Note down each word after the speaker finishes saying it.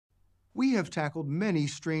We have tackled many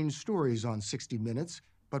strange stories on 60 Minutes,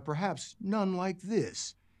 but perhaps none like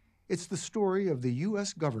this. It's the story of the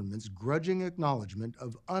U.S. government's grudging acknowledgement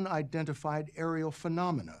of unidentified aerial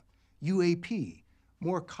phenomena, UAP,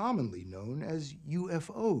 more commonly known as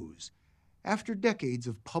UFOs. After decades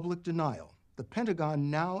of public denial, the Pentagon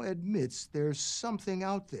now admits there's something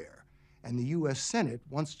out there, and the U.S. Senate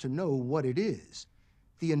wants to know what it is.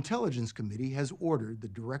 The Intelligence Committee has ordered the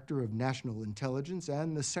Director of National Intelligence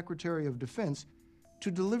and the Secretary of Defense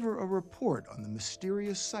to deliver a report on the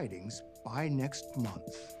mysterious sightings by next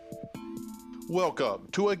month. Welcome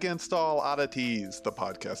to Against All Oddities, the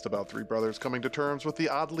podcast about three brothers coming to terms with the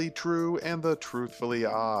oddly true and the truthfully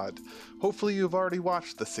odd. Hopefully you've already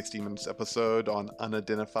watched the 60 Minutes episode on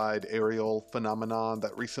unidentified aerial phenomenon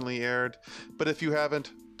that recently aired, but if you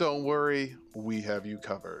haven't, don't worry, we have you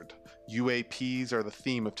covered. UAPs are the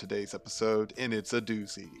theme of today's episode, and it's a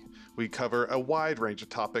doozy. We cover a wide range of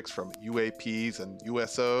topics from UAPs and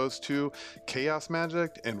USOs to chaos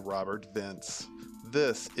magic and Robert Vince.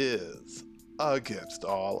 This is Against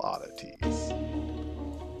All Oddities.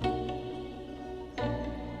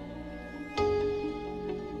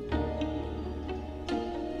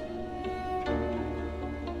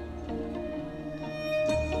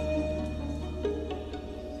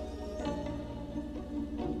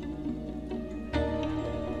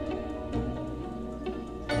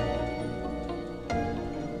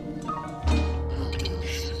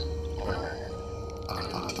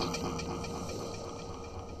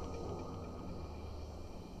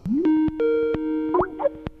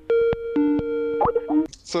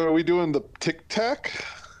 So are we doing the Tic Tac?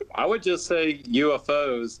 I would just say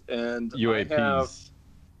UFOs and UAPs.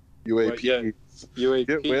 UAP. Yeah, UAPs.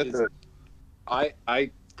 Get with it. I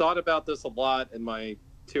thought about this a lot in my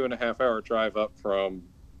 2.5-hour drive up from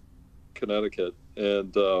Connecticut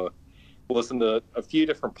and listened to a few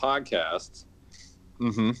different podcasts.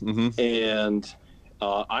 And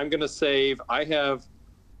I'm going to save. I have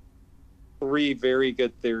 3 very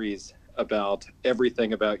good theories about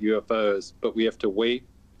everything about UFOs, but we have to wait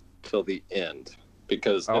till the end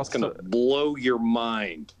because that's going to blow your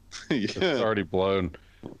mind. It's already blown.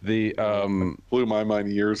 The blew my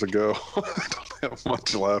mind years ago. I don't have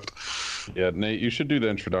much left. Yeah, Nate, you should do the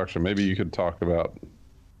introduction. Maybe you could talk about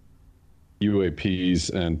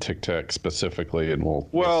UAPs and Tic Tac specifically, and we'll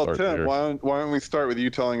start Tim, there. why don't we start with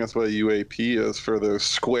you telling us what a UAP is for those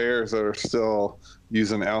squares that are still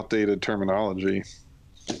using outdated terminology?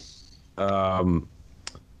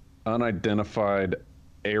 Unidentified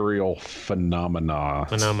aerial phenomena.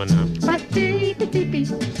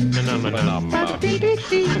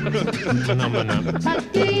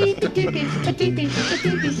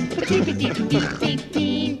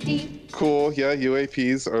 Cool. Yeah,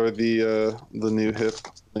 UAPs are the new hip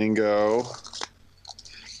lingo.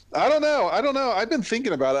 I don't know. I've been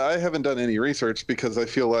thinking about it. I haven't done any research because I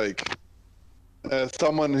feel like, as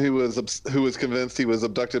someone who was convinced he was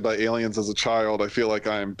abducted by aliens as a child, I feel like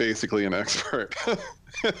I'm basically an expert.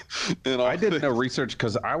 I did no research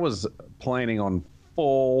because I was planning on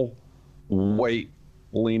full weight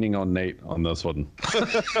leaning on Nate on this one.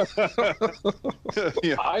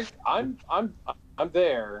 Yeah. I'm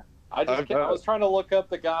there. I was trying to look up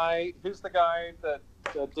the guy. Who's the guy that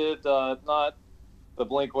did not the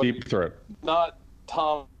Blink? Deep Throat. Not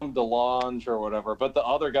Tom DeLonge or whatever, but the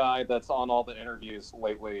other guy that's on all the interviews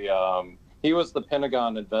lately. He was the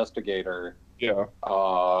Pentagon investigator. Yeah.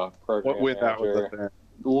 Program What with that manager. was the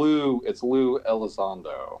Lou. It's Lou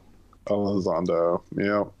Elizondo. Elizondo.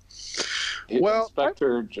 Yeah. Well,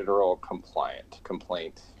 Inspector General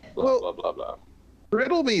Complaint. Blah blah blah blah.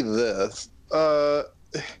 Riddle me this.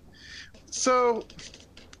 So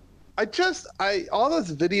all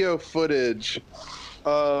this video footage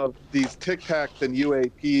of these Tic Tacs and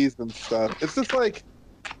UAPs and stuff, it's just like,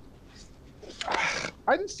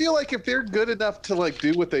 I just feel like if they're good enough to like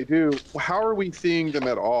do what they do, how are we seeing them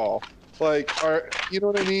at all? Like, you know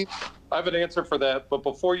what I mean? I have an answer for that, but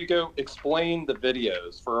before you go, explain the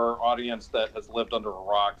videos for our audience that has lived under a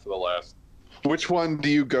rock for the last. Which one do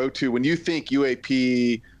you go to when you think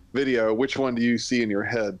UAP video? Which one do you see in your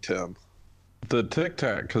head, Tim? The Tic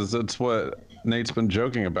Tac, because that's what Nate's been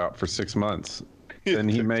joking about for 6 months.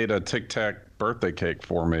 And he made a Tic Tac birthday cake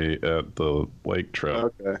for me at the lake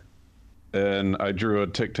trip. Okay. And I drew a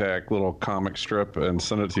Tic Tac little comic strip and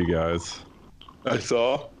sent it to you guys. I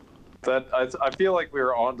saw. That I feel like we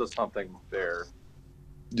were onto something there.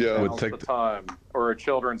 Yeah. With Now's Tic- the time, or a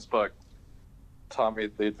children's book, Tommy: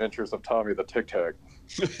 The Adventures of Tommy the Tic Tac.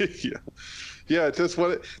 Yeah. Yeah, just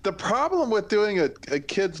the problem with doing a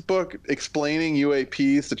kid's book explaining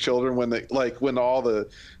UAPs to children when all the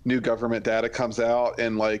new government data comes out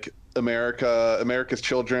and like America's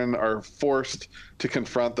children are forced to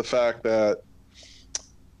confront the fact that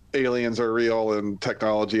aliens are real and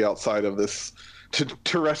technology outside of this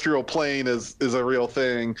terrestrial plane is a real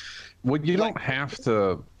thing. Well, you don't have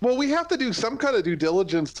to. Well, we have to do some kind of due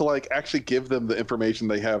diligence to like actually give them the information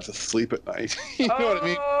they have to sleep at night. You know what I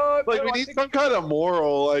mean? Like we need some kind of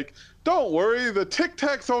moral, like, don't worry, the Tic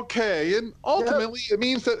Tac's okay, and ultimately it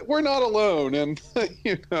means that we're not alone, and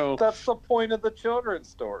you know. That's the point of the children's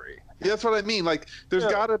story. Yeah, that's what I mean. Like, there's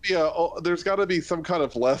got to be some kind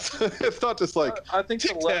of lesson. It's not just like I think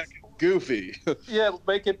Tic Tac goofy. Yeah,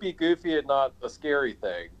 make it be goofy and not a scary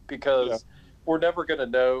thing, because we're never going to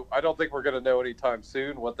know. I don't think we're going to know anytime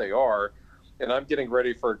soon what they are, and I'm getting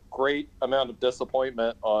ready for a great amount of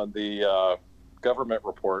disappointment on the government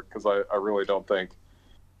report, because I really don't think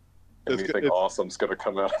anything awesome's going to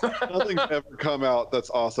come out. Nothing's ever come out that's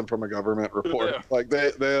awesome from a government report. Yeah. Like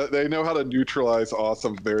they know how to neutralize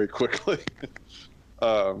awesome very quickly.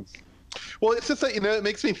 Well, it's just that, it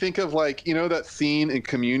makes me think of like, that scene in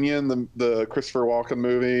Communion, the Christopher Walken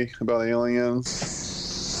movie about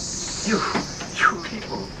aliens. You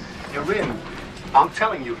people, you're in. I'm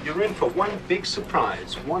telling you, you're in for one big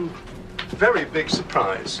surprise. One very big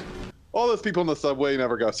surprise. All those people in the subway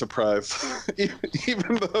never got surprised,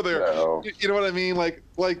 even though they're, you know what I mean? Like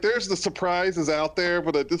there's the surprises out there,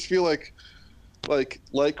 but I just feel like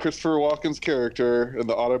Christopher Walken's character in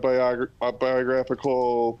the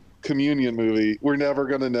autobiographical Communion movie, we're never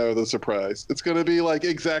going to know the surprise. It's going to be like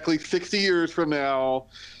exactly 60 years from now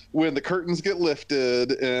when the curtains get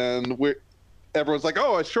lifted and everyone's like,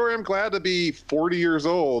 oh, I sure am glad to be 40 years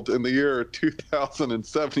old in the year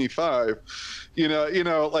 2075.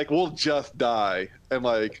 Like we'll just die. And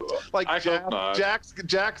like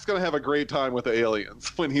Jack's going to have a great time with the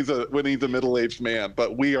aliens when he's a middle-aged man,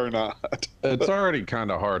 but we are not. It's already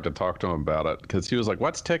kind of hard to talk to him about it, because he was like,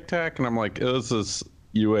 what's Tic Tac? And I'm like, it was this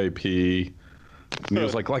UAP. And he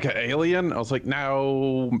was like an alien? I was like,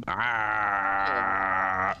 no. That's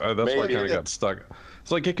why I kind of got stuck.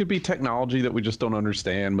 It's like, it could be technology that we just don't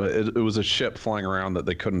understand, but it was a ship flying around that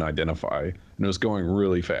they couldn't identify, and it was going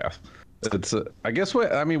really fast. It's I guess we've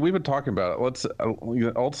been talking about it. I'm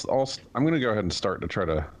going to go ahead and start to try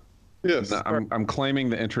to. Yes. I'm claiming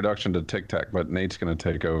the introduction to Tic Tac, but Nate's going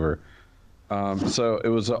to take over. So it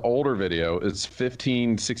was an older video. It's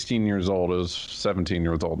 16 years old. It was 17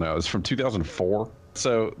 years old now. It's from 2004.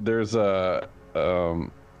 So there's a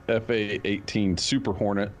FA-18 Super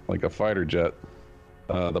Hornet, like a fighter jet.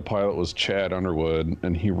 The pilot was Chad Underwood,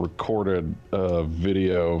 and he recorded a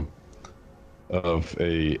video of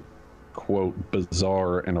a, quote,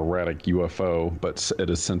 bizarre and erratic UFO, but it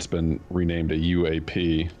has since been renamed a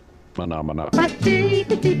UAP. Phenomena.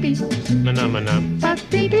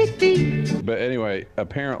 But anyway,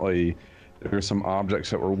 apparently there's some objects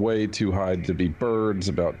that were way too high to be birds,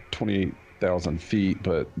 about 20,000 feet,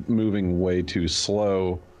 but moving way too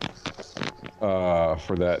slow for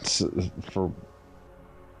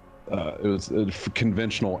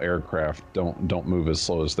conventional aircraft don't move as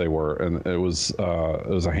slow as they were, and it was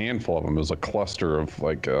a handful of them. It was a cluster of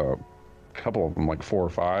like a couple of them, like 4 or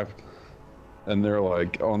 5. And they're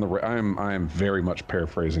like on the. I am very much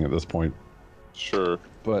paraphrasing at this point. Sure.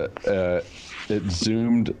 But it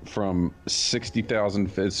zoomed from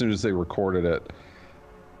 60,000. As soon as they recorded it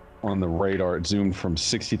on the radar, it zoomed from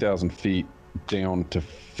 60,000 feet down to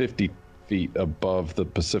 50 feet above the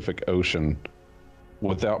Pacific Ocean,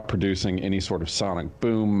 without producing any sort of sonic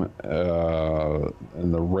boom.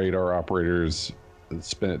 And the radar operators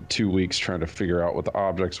spent 2 weeks trying to figure out what the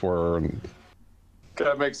objects were. And can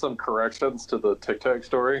I make some corrections to the Tic Tac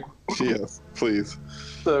story? Yes, please.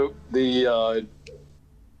 So the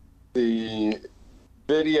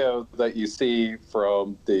video that you see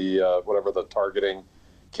from the whatever the targeting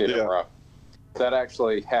camera, that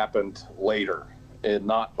actually happened later, and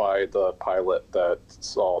not by the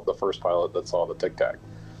first pilot that saw the Tic Tac.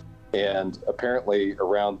 And apparently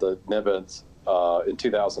around the Nimitz in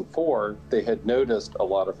 2004, they had noticed a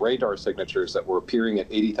lot of radar signatures that were appearing at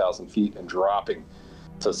 80,000 feet and dropping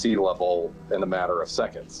to sea level in a matter of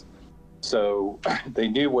seconds. So they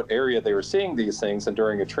knew what area they were seeing these things, and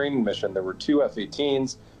during a training mission, there were 2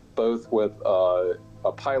 F-18s, both with a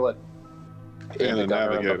pilot and a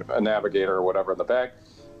navigator or whatever in the back,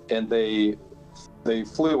 and they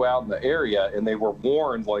flew out in the area, and they were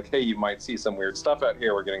warned, like, hey, you might see some weird stuff out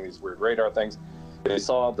here. We're getting these weird radar things. They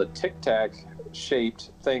saw the Tic Tac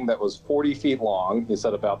shaped thing that was 40 feet long. He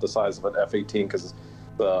said about the size of an F-18, because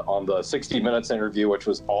on the 60 Minutes interview, which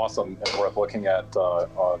was awesome and worth looking at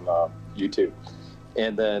on YouTube.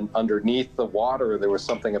 And then underneath the water, there was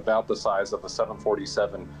something about the size of a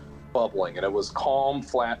 747 bubbling, and it was calm,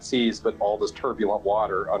 flat seas, but all this turbulent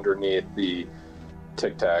water underneath the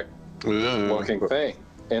Tic Tac looking thing.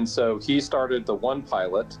 And so he started the one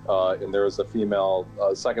pilot, and there was a female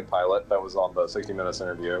second pilot that was on the 60 Minutes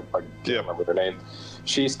interview. I can't remember their name.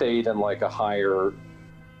 She stayed in like a higher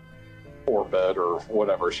orbit or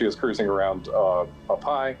whatever. She was cruising around up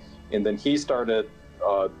high, and then he started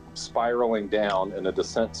spiraling down in a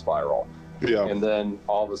descent spiral. Yeah. And then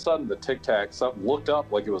all of a sudden, the Tic Tac looked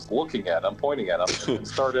up like it was looking at him, pointing at him, and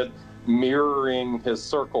started mirroring his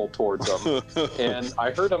circle towards him. And I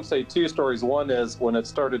heard him say two stories. One is when it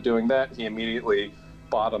started doing that, he immediately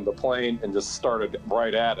bottomed the plane and just started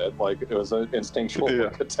right at it, like it was an instinctual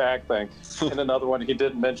attack thing. And another one, he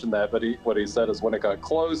didn't mention that, but what he said is when it got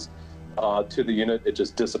close to the unit, it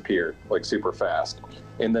just disappeared like super fast.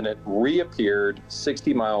 And then it reappeared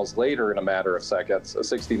 60 miles later in a matter of seconds,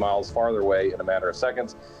 60 miles farther away in a matter of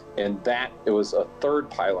seconds. And that, it was a third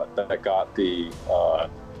pilot that got the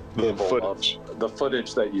footage. The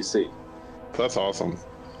footage that you see. That's awesome.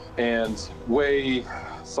 And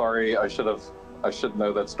sorry, I should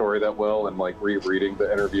know that story that well, and like rereading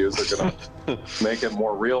the interviews are gonna make it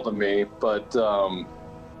more real to me. But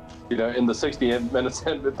you know, in the 60 Minutes,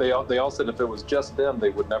 they all said if it was just them, they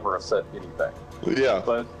would never have said anything. Yeah.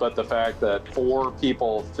 But the fact that 4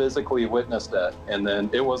 people physically witnessed it, and then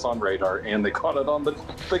it was on radar, and they caught it on the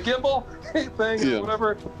gimbal thing or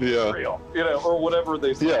whatever. Yeah. Real, you know, or whatever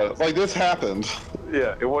they said. Yeah, like this happened.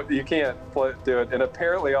 Yeah, you can't do it. And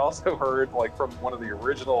apparently also heard, like, from one of the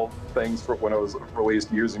original things for when it was released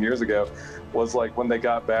years and years ago, was like when they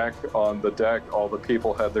got back on the deck, all the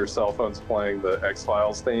people had their cell phones playing the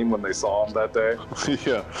X-Files theme when they saw them that day.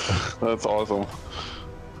 Yeah, that's awesome.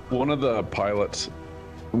 One of the pilots,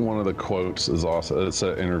 one of the quotes is also, it's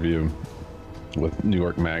an interview with New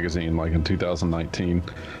York Magazine, like in 2019.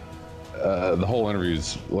 The whole interview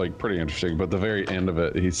is like pretty interesting, but the very end of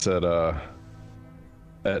it, he said,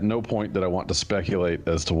 at no point did I want to speculate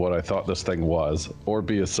as to what I thought this thing was or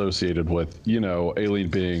be associated with, you know, alien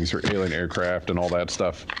beings or alien aircraft and all that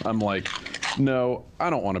stuff. I'm like, no,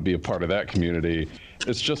 I don't want to be a part of that community.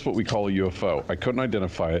 It's just what we call a UFO. I couldn't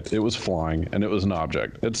identify it. It was flying and it was an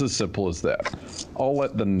object. It's as simple as that. I'll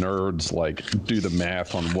let the nerds like do the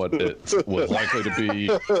math on what it was likely to be.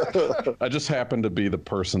 I just happened to be the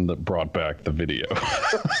person that brought back the video.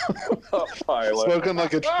 Spoken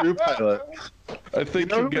like a true pilot. I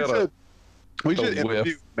think you get we should whiff.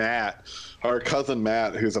 interview Matt, our cousin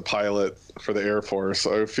Matt, who's a pilot for the Air Force.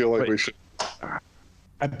 I feel like we should.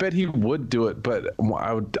 I bet he would do it, but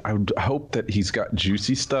I would hope that he's got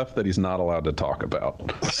juicy stuff that he's not allowed to talk about.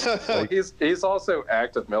 Well, he's also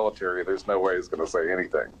active military. There's no way he's going to say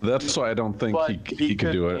anything. That's why I don't think he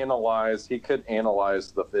could do it. He could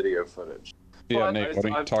analyze the video footage. Yeah, But Nate, why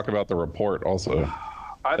don't you talk about the report also?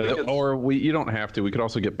 I think you don't have to. We could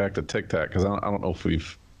also get back to Tic Tac because I don't know if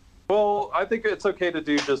we've. Well, I think it's okay to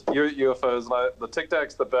do just UFOs. The Tic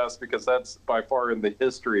Tac's the best because that's by far in the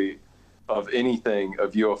history of anything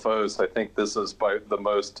of UFOs. I think this is by the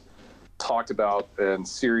most talked about and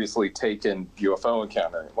seriously taken UFO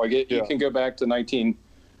encounter. Like you can go back to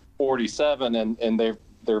 1947 and there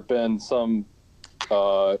have been some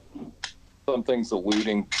things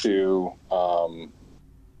alluding to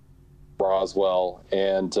Roswell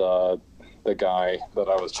and the guy that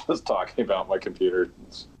I was just talking about, my computer,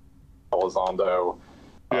 Elizondo.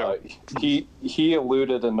 He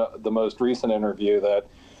alluded in the most recent interview that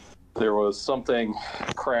there was something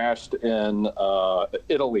crashed in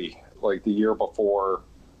Italy like the year before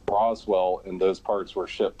Roswell, and those parts were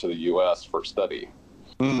shipped to the U.S. for study,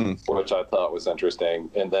 which I thought was interesting.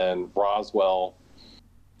 And then Roswell,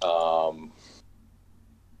 of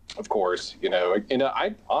course,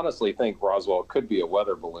 I honestly think Roswell could be a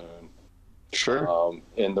weather balloon. Sure.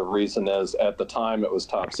 And the reason is at the time it was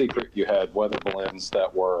top secret. You had weather balloons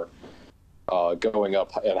that were going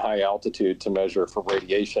up at high altitude to measure for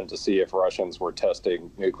radiation to see if Russians were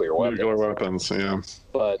testing nuclear weapons. Nuclear weapons, yeah.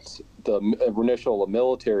 But the initial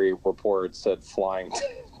military report said flying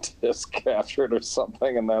disc captured or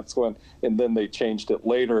something, and then they changed it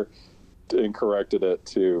later and corrected it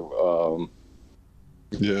to.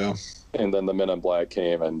 And then the Men in Black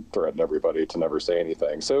came and threatened everybody to never say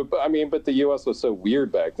anything. So, but the U.S. was so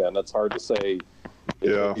weird back then. It's hard to say.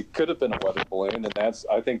 It could have been a weather balloon, and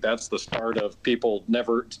I think that's the start of people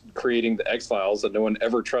never creating the X-Files and no one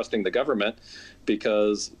ever trusting the government,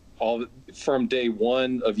 because from day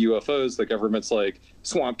one of UFOs, the government's like,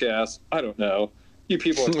 swamp gas, I don't know, you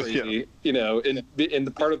people are crazy. You know, and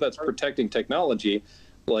the part of that's protecting technology.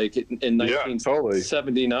 Like in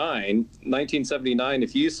 1979,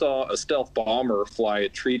 if you saw a stealth bomber fly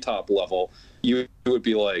at treetop level, you would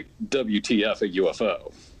be like, WTF, a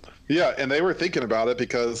UFO. Yeah, and they were thinking about it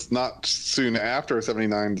because not soon after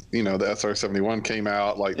 79, you know, the SR-71 came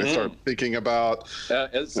out, like they started thinking about...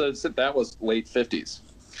 so that was late 50s.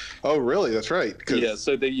 Oh, really? That's right. Yeah,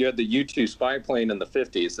 so you had the U-2 spy plane in the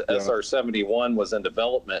 50s. The SR-71 was in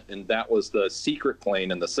development, and that was the secret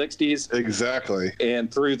plane in the 60s. Exactly. And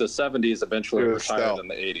through the 70s, eventually retired in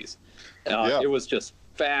the 80s. It was just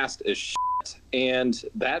fast as shit. And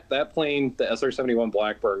that plane, the SR-71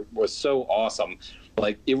 Blackbird, was so awesome.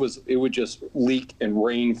 Like, it would just leak and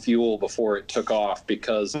rain fuel before it took off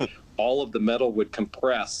because all of the metal would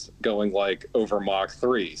compress going like over Mach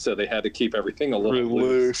 3. So they had to keep everything a little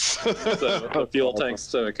loose. So the fuel tanks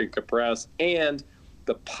so it could compress. And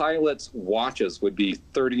the pilot's watches would be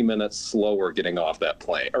 30 minutes slower getting off that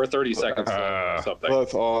plane, or 30 seconds slower or something.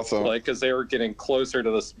 That's awesome. Like, because they were getting closer to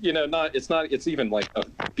this, you know, it's even like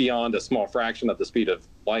beyond a small fraction of the speed of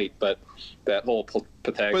light, but that whole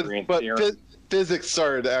Pythagorean theorem. Physics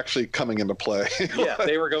started actually coming into play. Yeah,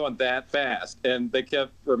 they were going that fast, and they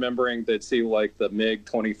kept remembering they'd see like the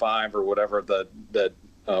MiG-25 or whatever that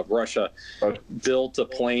Russia built a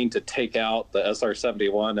plane to take out the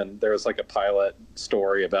SR-71, and there was like a pilot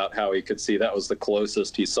story about how he could see that was the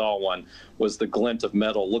closest he saw one was the glint of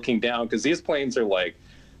metal looking down, because these planes are like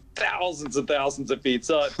thousands and thousands of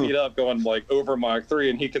feet up going like over Mach 3,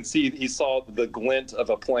 and he saw the glint of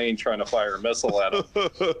a plane trying to fire a missile at him.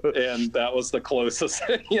 And that was the closest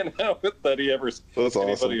that anybody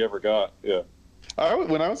ever got. Yeah.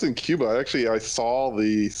 When I was in Cuba, I saw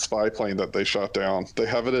the spy plane that they shot down. They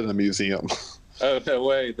have it in a museum. Oh, no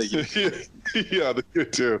way. Yeah, they do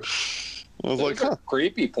too. I was Those are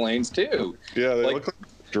creepy planes too. Yeah, they look like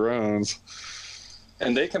drones.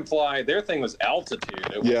 And they can fly. Their thing was altitude.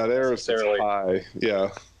 They're high. Yeah.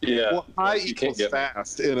 Yeah. Well, high equals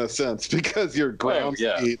fast in a sense, because your ground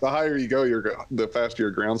speed, the higher you go, the faster your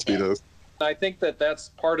ground speed is. I think that's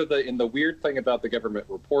part of the weird thing about the government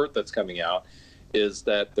report that's coming out is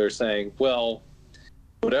that they're saying, well,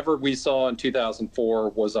 whatever we saw in 2004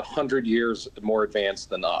 was 100 years more advanced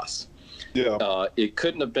than us. Yeah. It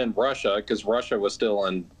couldn't have been Russia, because Russia was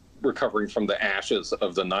still recovering from the ashes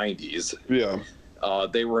of the 90s. Yeah.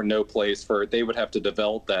 They were in no place for it. They would have to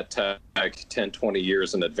develop that tech 10, 20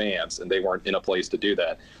 years in advance, and they weren't in a place to do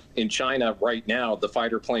that. In China right now, the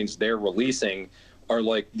fighter planes they're releasing are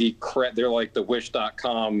like they're like the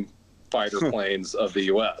Wish.com fighter planes of the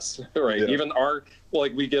U.S., right? Yeah. Even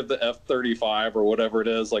we give the F-35 or whatever it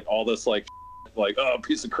is, like all this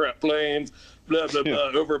piece of crap planes, blah, blah,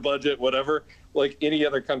 blah, over budget, whatever. Like any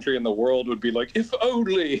other country in the world would be like, if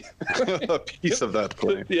only a piece of that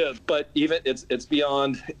plane. Yeah, but even it's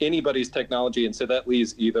beyond anybody's technology, and so that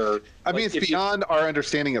leaves either. I mean, it's beyond our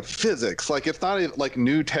understanding of physics. Like, it's not like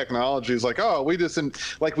new technologies. Like,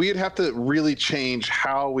 we'd have to really change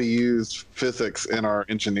how we use physics in our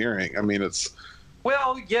engineering. I mean, it's.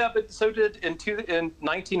 Well, yeah, but so did in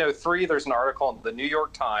 1903. There's an article in the New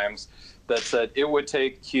York Times that said it would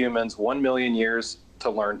take humans 1 million years to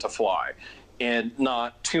learn to fly. And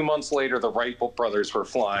not 2 months later, the Wright brothers were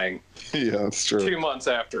flying. Yeah, that's true. 2 months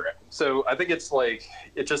after it. So I think it's like,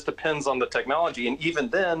 it just depends on the technology. And even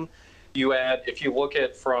then, if you look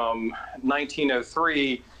at from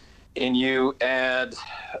 1903 and you add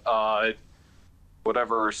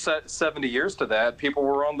 70 years to that, people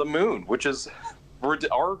were on the moon, which is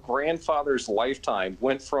our grandfather's lifetime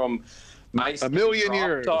went from ice 1 million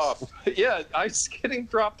years off. Yeah, ice getting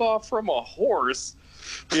dropped off from a horse.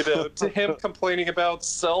 To him complaining about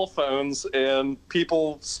cell phones and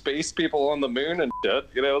space people on the moon and shit.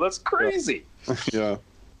 That's crazy. Yeah.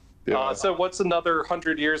 So what's another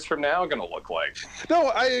 100 years from now going to look like? No,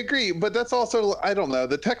 I agree. But that's also, I don't know,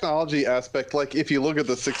 the technology aspect. Like, if you look at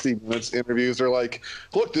the 60 Minutes interviews, they're like,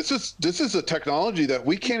 look, this is a technology that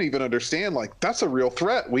we can't even understand. Like, that's a real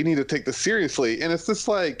threat. We need to take this seriously. And it's just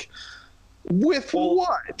like,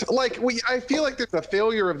 what? Like, I feel like there's a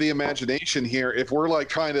failure of the imagination here if we're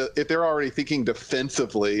like if they're already thinking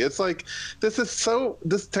defensively. It's like, this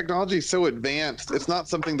technology is so advanced. It's not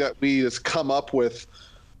something that we just come up with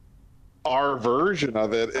our version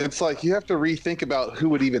of it. It's like, you have to rethink about who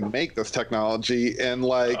would even make this technology, and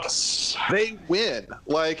they win.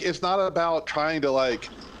 Like, it's not about trying to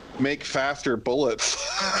make faster bullets.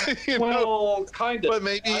 Kind of. But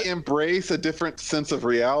maybe embrace a different sense of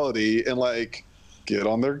reality and get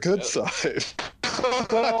on their good side. I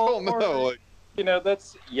don't know.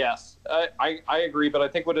 That's yes. I agree, but I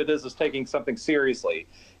think what it is taking something seriously.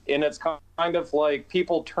 And it's kind of like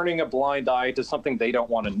people turning a blind eye to something they don't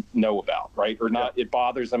want to know about, right? Or not, it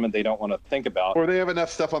bothers them and they don't want to think about. Or they have enough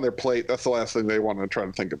stuff on their plate. That's the last thing they want to try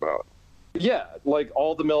to think about. Yeah, like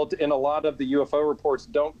all the and a lot of the UFO reports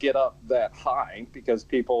don't get up that high because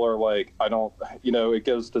people are like, I don't, it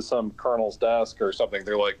goes to some colonel's desk or something.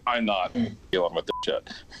 They're like, I'm not dealing with this shit.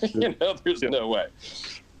 There's no way.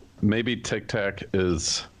 Maybe Tic Tac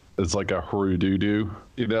is like a hoodoo,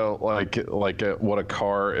 like what a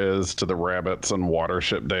car is to the rabbits and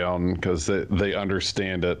Watership Down, because they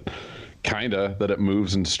understand it, kind of, that it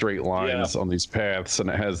moves in straight lines on these paths, and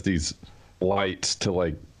it has these lights to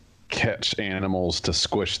like catch animals to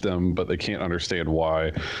squish them, but they can't understand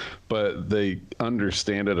why. But they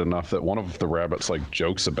understand it enough that one of the rabbits like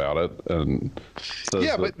jokes about it and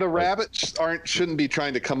says, but the rabbits shouldn't be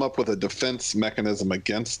trying to come up with a defense mechanism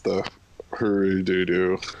against the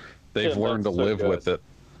hoodoo. They've learned to live with it.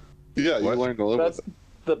 Yeah, you learn to live with it.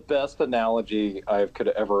 The best analogy I could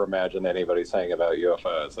ever imagine anybody saying about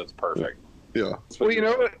UFOs. That's perfect. Yeah. Well, you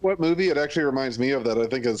know what movie it actually reminds me of that I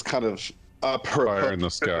think is kind of Fire in the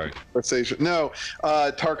Sky. No,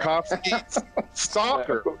 Tarkovsky.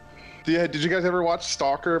 Stalker. Did you guys ever watch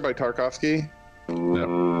Stalker by Tarkovsky?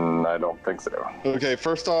 No. I don't think so. Okay,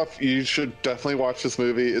 first off, you should definitely watch this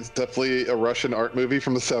movie. It's definitely a Russian art movie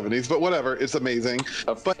from the 70s, but whatever, it's amazing.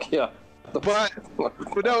 But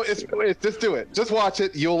no, it's just do it. Just watch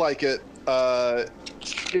it. You'll like it.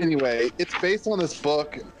 Anyway, it's based on this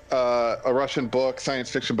book, a Russian book, science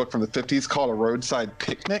fiction book from the 50s called A Roadside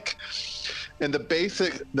Picnic. And the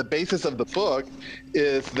basis of the book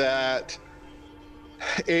is that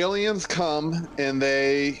aliens come and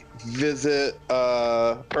they visit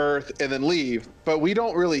Earth and then leave, but we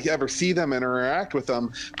don't really ever see them and interact with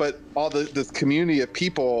them. But all this community of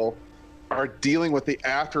people are dealing with the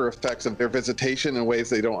after effects of their visitation in ways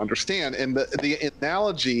they don't understand. And the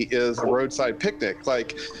analogy is a roadside picnic.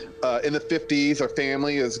 Like in the 50s, a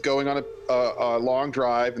family is going on a long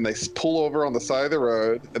drive and they pull over on the side of the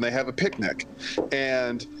road and they have a picnic.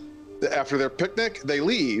 And after their picnic, they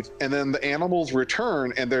leave. And then the animals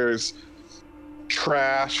return and there's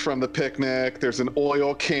trash from the picnic. There's an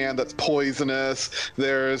oil can that's poisonous.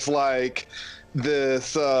 There's like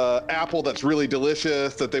this apple that's really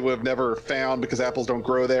delicious that they would have never found because apples don't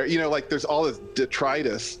grow there. Like there's all this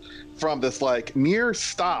detritus from this like near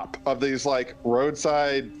stop of these like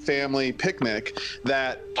roadside family picnic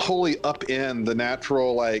that totally upend the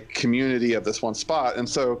natural like community of this one spot. And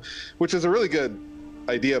so, which is a really good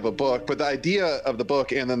idea of a book, but the idea of the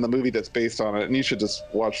book and then the movie that's based on it, and you should just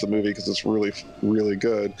watch the movie because it's really, really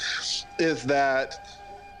good, is that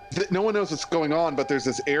no one knows what's going on, but there's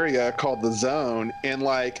this area called the zone, and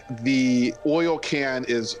like the oil can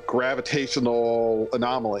is gravitational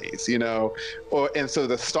anomalies, and so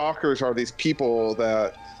the stalkers are these people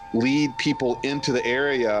that lead people into the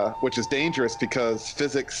area, which is dangerous because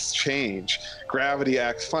physics change, gravity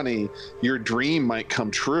acts funny, your dream might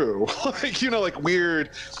come true, like weird,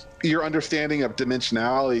 your understanding of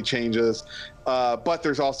dimensionality changes. But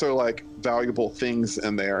there's also like valuable things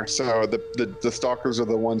in there. So the stalkers are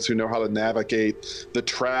the ones who know how to navigate the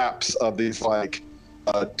traps of these like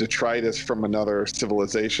detritus from another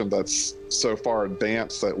civilization that's so far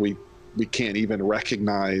advanced that we can't even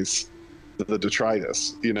recognize the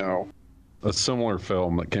detritus, A similar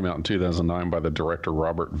film that came out in 2009 by the director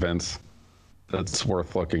Robert Vance that's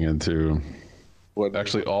worth looking into.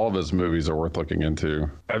 Actually, all of his movies are worth looking into.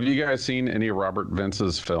 Have you guys seen any of Robert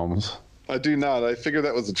Vance's films? I do not. I figured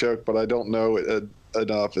that was a joke, but I don't know it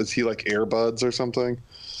enough. Is he like Air Buds or something?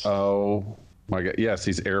 Oh my God. Yes,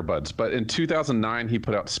 he's Air Buds. But in 2009, he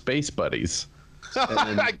put out Space Buddies.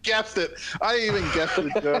 I guessed it. I even guessed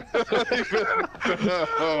it.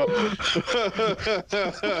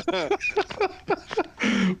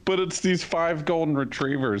 But it's these 5 golden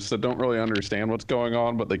retrievers that don't really understand what's going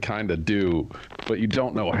on, but they kind of do. But you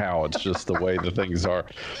don't know how. It's just the way the things are.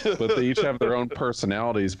 But they each have their own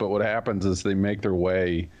personalities. But what happens is they make their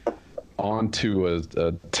way onto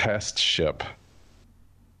a test ship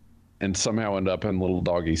and somehow end up in little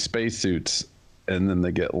doggy spacesuits. And then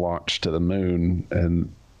they get launched to the moon,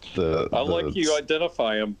 and you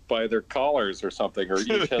identify them by their collars or something, or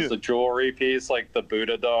each has a jewelry piece like the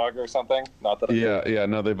Buddha dog or something. Not that.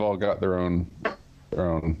 No, they've all got their own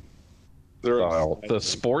style. The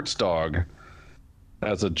sports dog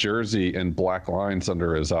has a jersey and black lines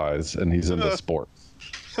under his eyes, and he's into sports.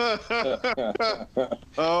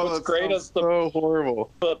 What's great is so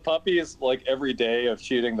horrible. The puppies, like every day of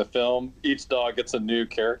shooting the film, each dog gets a new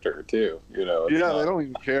character too. They don't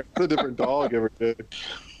even care. It's a different dog every day.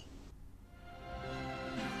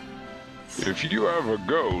 If you have a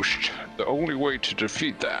ghost, the only way to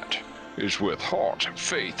defeat that is with heart,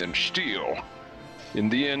 faith, and steel. In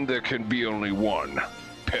the end, there can be only one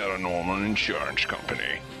paranormal insurance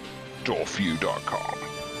company. Dolphew.com.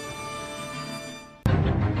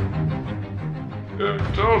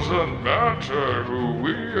 It doesn't matter who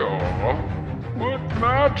we are. What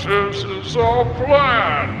matters is our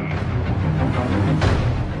plan.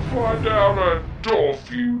 Find out at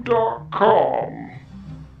Dolphew.com.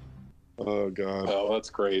 Oh God. Oh,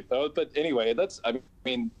 that's great. Oh, but anyway, that's like,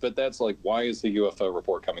 why is the UFO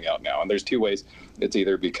report coming out now? And there's two ways. It's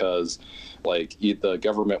either because like the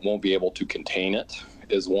government won't be able to contain it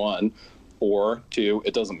is one, or two,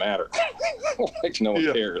 it doesn't matter. Like no one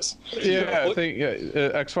cares. Yeah, I think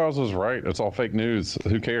X-Files was right. It's all fake news.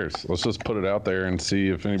 Who cares? Let's just put it out there and see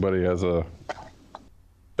if anybody has a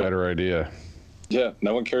better idea. Yeah,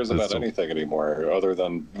 no one cares about anything anymore other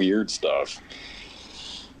than weird stuff.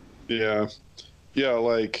 Yeah, we're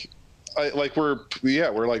like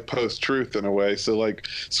post-truth in a way. So like,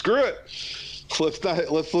 screw it.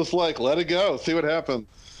 Let's just like let it go. See what happens.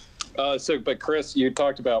 But Chris, you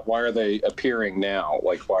talked about why are they appearing now?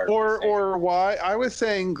 Like why? Or why? I was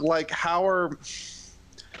saying like how are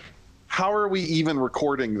we even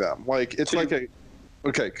recording them? Like it's like a.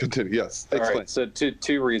 Okay, continue. Yes. All right. So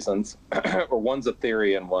two reasons, or one's a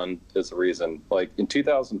theory and one is a reason. Like in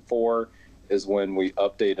 2004. Is when we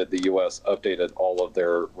the U.S. updated all of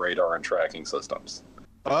their radar and tracking systems.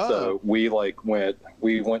 Oh. So we went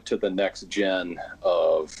to the next gen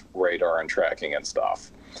of radar and tracking and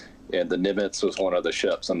stuff, and the Nimitz was one of the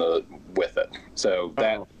ships with it. So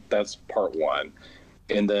that's part one,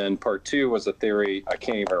 and then part two was a theory. I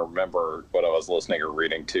can't even remember what I was listening or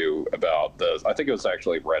reading to about this. I think it was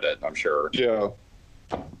actually Reddit. I'm sure. Yeah.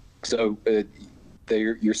 So.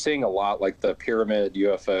 You're seeing a lot like the pyramid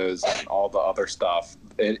UFOs and all the other stuff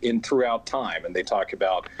in throughout time, and they talk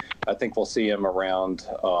about. I think we'll see them around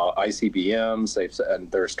ICBMs. And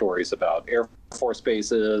there are stories about Air Force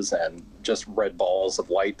bases and just red balls of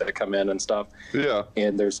light that come in and stuff. Yeah.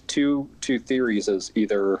 And there's two theories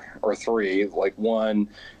or three. Like one,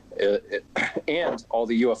 and all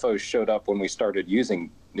the UFOs showed up when we started using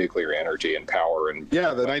nuclear energy and power and the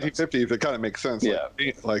 1950s. It kind of makes sense. Yeah,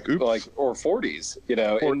 like oops. Like or 40s.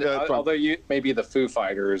 Although maybe the Foo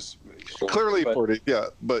Fighters clearly 40s. Yeah,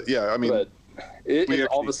 but yeah, I mean, but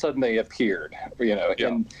all of a sudden they appeared.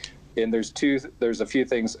 And there's a few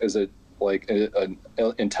things. Is it like an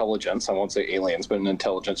intelligence? I won't say aliens, but an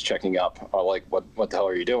intelligence checking up. Like what the hell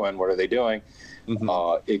are you doing? What are they doing?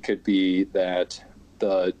 Mm-hmm. It could be that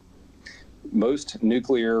the most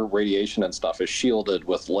nuclear radiation and stuff is shielded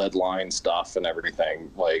with lead line stuff and everything,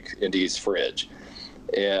 like Indy's fridge,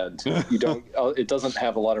 and it doesn't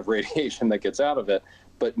have a lot of radiation that gets out of it,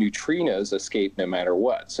 but neutrinos escape no matter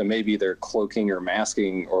what. So maybe they're cloaking or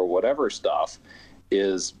masking or whatever stuff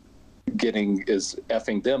is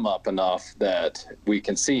effing them up enough that we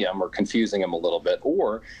can see them or confusing them a little bit,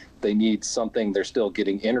 or they need something, they're still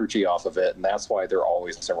getting energy off of it, and that's why they're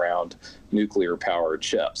always around nuclear powered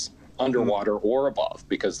ships, underwater or above,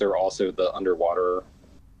 because they're also the underwater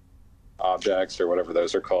objects or whatever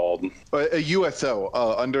those are called. A USO,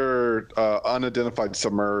 unidentified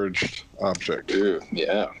submerged object. Ooh,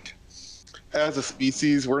 yeah. As a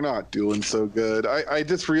species, we're not doing so good. I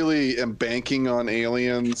just really am banking on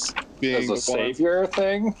aliens being as a savior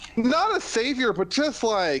thing. Not a savior, but just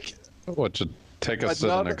like what to take us to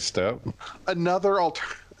the next step. Another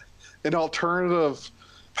an alternative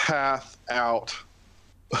path out.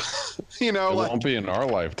 It won't be in our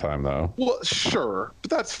lifetime though. Well, sure, but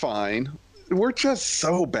that's fine. We're just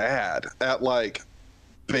so bad at like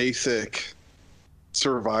basic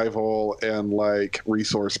survival and like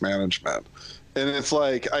resource management, and it's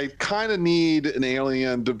like I kind of need an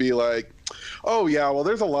alien to be like, oh yeah, well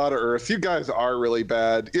there's a lot of Earth, you guys are really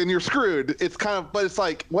bad and you're screwed. It's kind of, but it's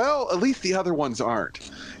like, well, at least the other ones aren't,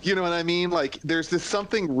 you know what I mean? Like there's this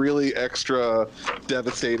something really extra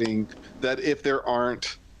devastating that if there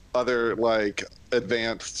aren't other like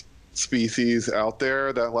advanced species out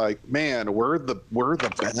there, that like, man, we're the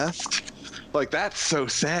best. Like that's so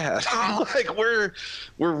sad. Like we're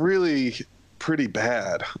really pretty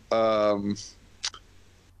bad.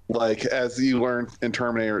 Like as you learn in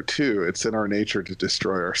Terminator 2, it's in our nature to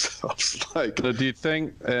destroy ourselves. Like, so do you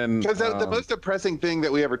think? And because the most depressing thing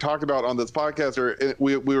that we ever talked about on this podcast, or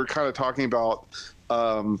we were kind of talking about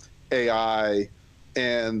AI,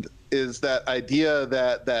 and is that idea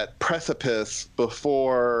that precipice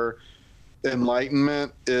before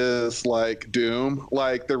enlightenment is like doom.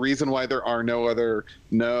 Like the reason why there are no other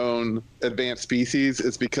known advanced species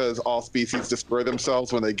is because all species destroy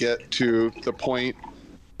themselves when they get to the point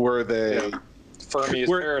were they? Yeah. Fermi's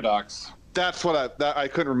paradox. That's what I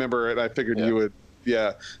couldn't remember it. I figured you would.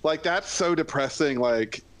 Yeah, like that's so depressing.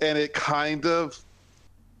 Like, and it kind of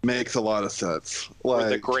makes a lot of sense. Like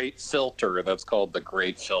the great filter. That's called the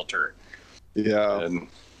great filter. Yeah. And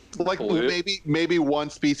like maybe one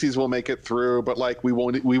species will make it through, but like we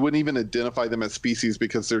wouldn't even identify them as species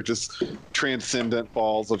because they're just transcendent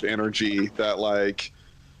balls of energy that like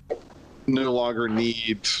no longer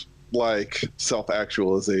need like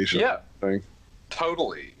self-actualization. Yeah,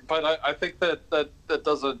 totally. But I think that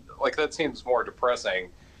doesn't, like, that seems more depressing.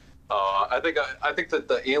 I think that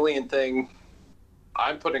the alien thing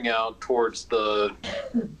I'm putting out towards the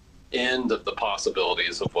end of the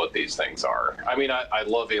possibilities of what these things are. I mean, I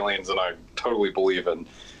love aliens and I totally believe in,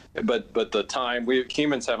 but the time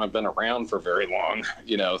humans haven't been around for very long,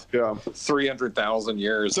 300,000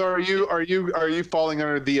 years. So are you falling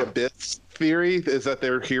under the abyss theory? Is that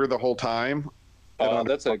they're here the whole time?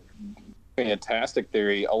 That's a fantastic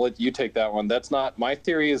theory. I'll let you take that one. That's not my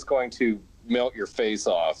theory. Is going to melt your face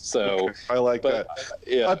off. So I like that.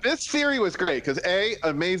 Yeah. Abyss theory was great because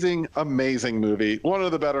amazing movie, one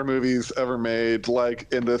of the better movies ever made,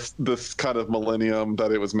 like in this kind of millennium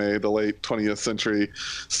that it was made, the late 20th century.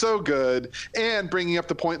 So good. And bringing up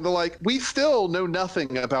the point that like we still know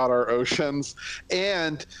nothing about our oceans.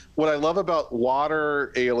 And what I love about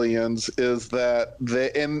water aliens is that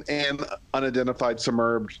an unidentified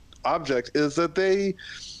submerged object is that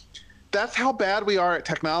that's how bad we are at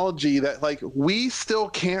technology, that like we still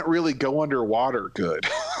can't really go underwater good.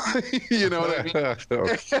 You know what I mean?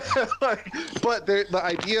 But the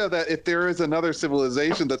idea that if there is another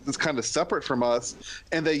civilization that's kind of separate from us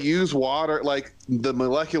and they use water, like the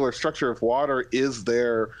molecular structure of water is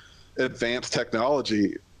their advanced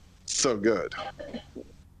technology. So good.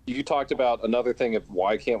 You talked about another thing of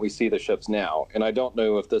why can't we see the ships now? And I don't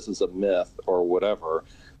know if this is a myth or whatever,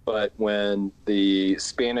 but when the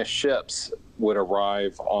Spanish ships would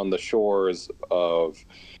arrive on the shores of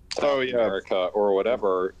South America or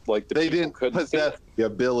whatever, like they didn't possess the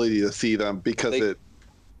ability to see them because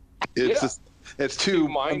it's too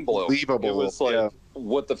mind-blowing. Unbelievable. It was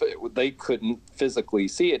like they couldn't physically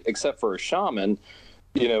see it except for a shaman.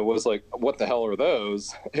 Was like, what the hell are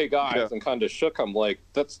those? Hey guys, and kind of shook them like,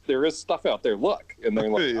 there is stuff out there. Look, and they're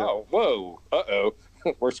like, oh, whoa, uh-oh.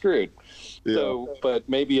 We're screwed. Yeah. So, but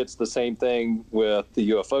maybe it's the same thing with the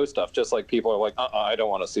UFO stuff. Just like people are like, I don't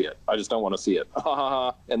want to see it. I just don't want to see it.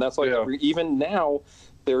 And that's like, even now,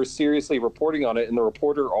 they're seriously reporting on it, and the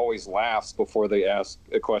reporter always laughs before they ask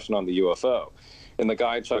a question on the UFO. And the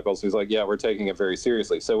guy chuckles. He's like, yeah, we're taking it very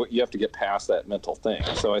seriously. So you have to get past that mental thing.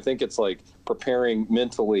 So I think it's like preparing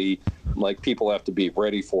mentally, like people have to be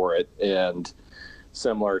ready for it. And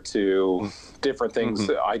similar to different things,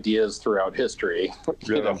 ideas throughout history,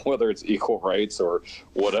 whether it's equal rights or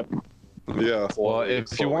whatever. Yeah. Well,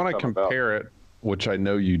 if you want to compare it, which I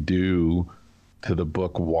know you do, to the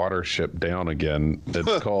book Watership Down Again,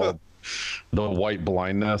 it's called The White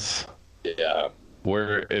Blindness. Yeah.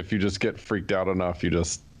 Where if you just get freaked out enough, you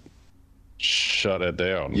just shut it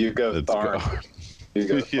down. You go Tharn. You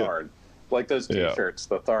go Tharn. Like those T-shirts,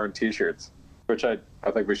 the Tharn T-shirts, which I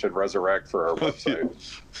think we should resurrect for our website.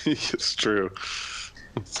 It's true.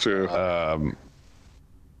 It's true.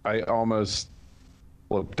 I almost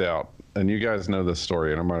flipped out, and you guys know this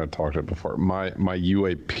story, and I might have talked it before. My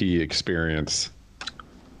UAP experience.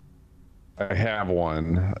 I have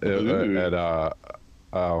one at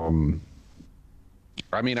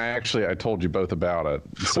I mean, I told you both about it.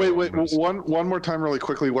 So wait, one more time really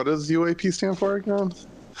quickly. What does UAP stand for again?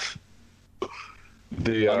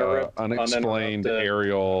 The unexplained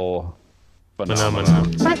aerial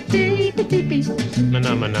phenomenon. All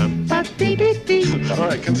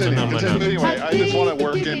right, continue. Anyway, I just want to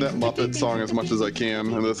work in that Muppet song as much as I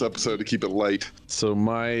can in this episode to keep it light. So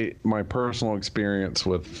my personal experience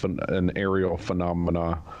with an aerial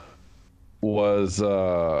phenomena was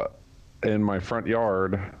in my front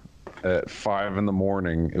yard at 5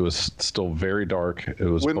 a.m. It was still very dark. It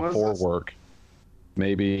was before work.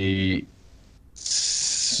 Maybe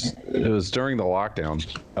it was during the lockdown.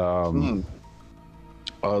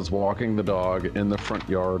 I was walking the dog in the front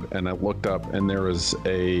yard, and I looked up, and there was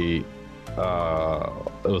it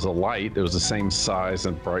was a light. It was the same size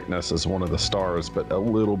and brightness as one of the stars, but a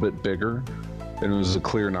little bit bigger. And it was a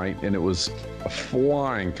clear night, and it was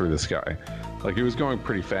flying through the sky. Like, it was going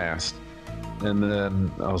pretty fast. And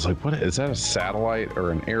then I was like, what is that, a satellite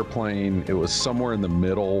or an airplane? It was somewhere in the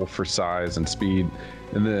middle for size and speed.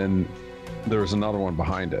 And then there was another one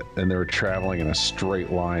behind it, and they were traveling in a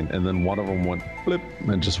straight line. And then one of them went flip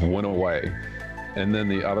and just went away. and then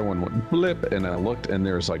the other one went blip, and I looked, and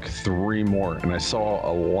there's like 3 more, and I saw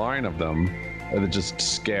a line of them that just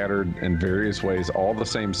scattered in various ways, all the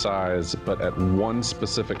same size, but at one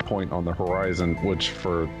specific point on the horizon, which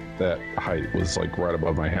for that height was like right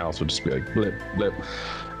above my house, would just be like blip, blip.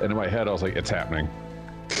 And in my head, I was like, it's happening.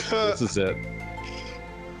 This is it.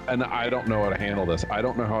 And I don't know how to handle this. I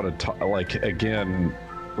don't know how to like, again,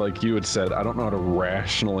 like you had said, I don't know how to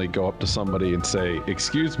rationally go up to somebody and say,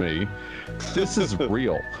 excuse me, this is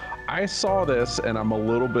real. I saw this and I'm a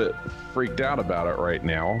little bit freaked out about it right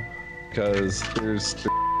now because there's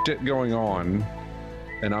shit going on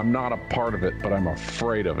and I'm not a part of it, but I'm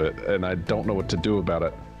afraid of it and I don't know what to do about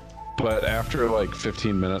it. But after like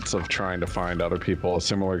 15 minutes of trying to find other people a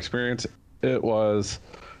similar experience, it was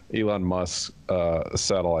Elon Musk's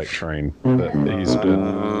satellite train that he's been.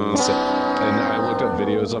 And I looked up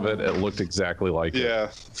videos of it. It looked exactly like it. Yeah,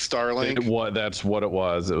 Starlink. That's what it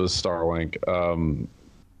was. It was Starlink.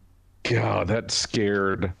 God, that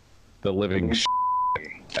scared the living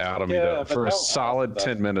out of me though, for a solid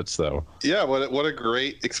 10 minutes though. Yeah, what a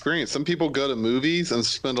great experience. Some people go to movies and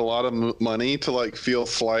spend a lot of money to like feel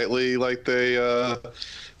slightly like they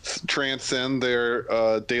transcend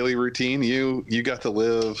their daily routine. You got to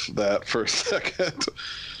live that for a second.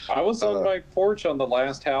 I was on my porch on our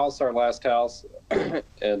last house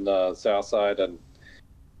in South Side, and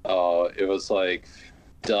it was like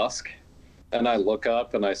dusk, and I look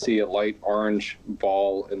up and I see a light orange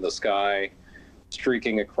ball in the sky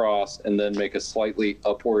streaking across and then make a slightly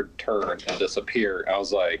upward turn and disappear. I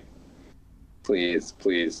was like, please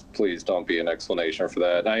don't be an explanation for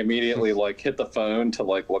that. And I immediately like hit the phone to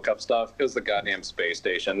like look up stuff because the goddamn space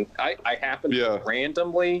station. I happened to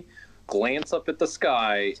randomly glance up at the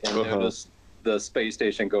sky and notice the space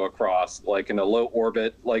station go across like in a low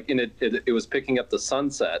orbit, like it was picking up the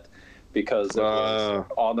sunset because it was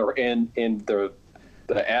on the in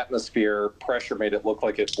the atmosphere pressure made it look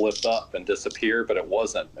like it blipped up and disappeared, but it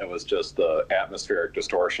wasn't. It was just the atmospheric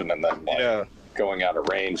distortion and then going out of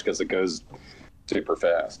range because it goes super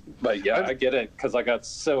fast. But yeah, I get it because I got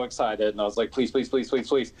so excited and I was like, please.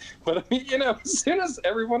 But I mean, as soon as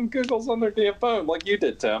everyone Googles on their damn phone, like you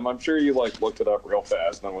did, Tim, I'm sure you like looked it up real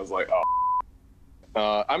fast and I was like,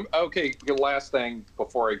 I'm okay. The last thing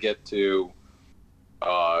before I get to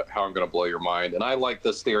how I'm going to blow your mind, and I like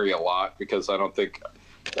this theory a lot because I don't think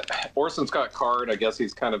Orson Scott Card, I guess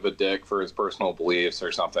he's kind of a dick for his personal beliefs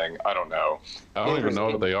or something. I don't know. I don't even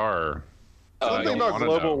know what they are. Something about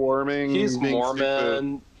global warming. He's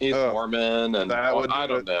Mormon. He's Mormon, and I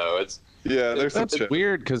don't know. That's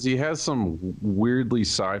weird because he has some weirdly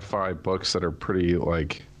sci-fi books that are pretty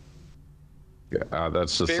like.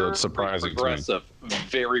 That's just surprising progressive, to me.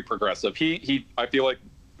 Very progressive. I feel like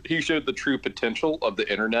he showed the true potential of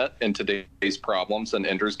the internet and today's problems. And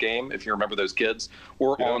Ender's Game, if you remember, those kids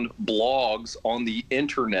were on blogs on the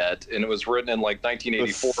internet, and it was written in like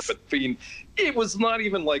 1984. But it was not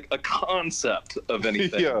even like a concept of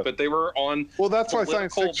anything. But they were on. Well, that's why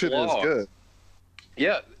science fiction is good.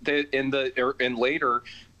 Yeah, and later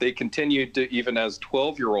they continued to, even as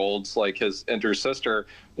 12-year-olds, like his sister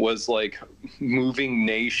was like moving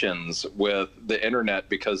nations with the internet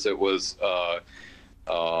because it was.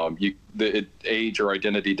 Age or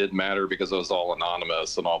identity didn't matter because it was all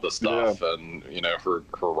anonymous and all this stuff, and her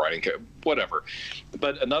writing whatever.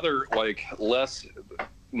 But another like less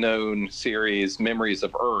known series, Memories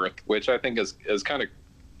of Earth, which I think is kind of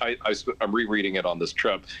I'm rereading it on this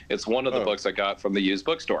trip. It's one of the books I got from the used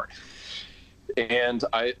bookstore, and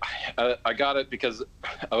I got it because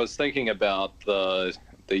I was thinking about the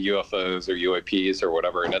UFOs or UAPs or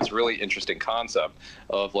whatever, and it's a really interesting concept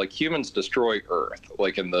of like humans destroy Earth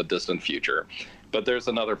like in the distant future, but there's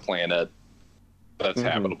another planet that's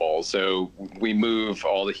habitable, so we move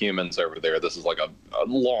all the humans over there. This is like a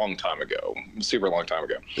long time ago, super long time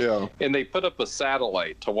ago, and they put up a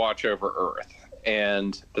satellite to watch over Earth,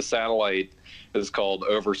 and the satellite is called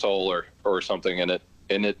Oversoul or something,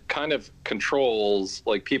 and it kind of controls,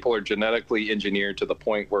 like, people are genetically engineered to the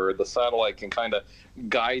point where the satellite can kind of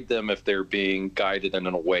guide them if they're being guided in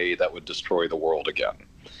a way that would destroy the world again.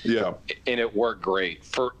 Yeah. And it worked great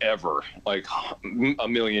forever, like a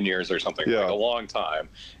million years or something, like a long time.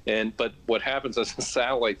 But what happens is the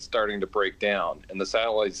satellite's starting to break down, and the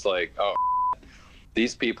satellite's like, oh,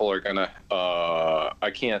 these people are going to,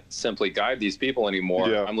 I can't simply guide these people anymore.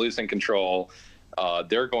 Yeah. I'm losing control.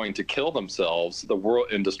 They're going to kill themselves, the world,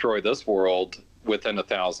 and destroy this world within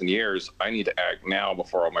 1,000 years. I need to act now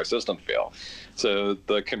before all my systems fail. So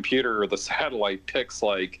the computer or the satellite picks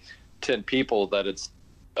like 10 people that it's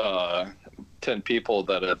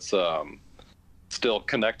still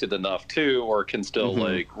connected enough to, or can still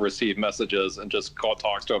like receive messages and just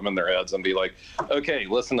talk to them in their heads and be like, okay,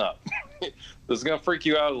 listen up. This is going to freak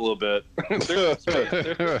you out a little bit.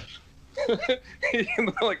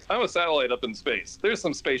 Like, I'm a satellite up in space. There's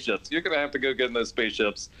some spaceships. You're going to have to go get in those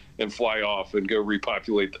spaceships and fly off and go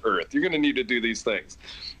repopulate the Earth. You're going to need to do these things.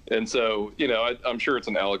 And so, you know, I'm sure it's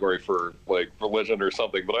an allegory for like religion or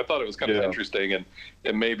something, but I thought it was kind of interesting.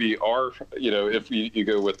 And maybe you know, if you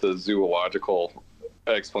go with the zoological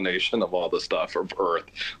explanation of all the stuff of Earth,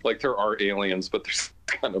 like there are aliens, but there's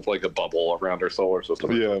kind of like a bubble around our solar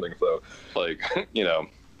system or something. So like, you know,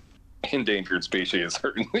 endangered species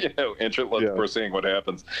or, you know, we're seeing what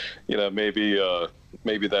happens. You know, maybe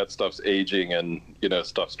that stuff's aging and, you know,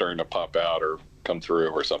 stuff's starting to pop out or come through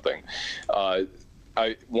or something.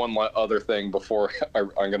 One other thing before I'm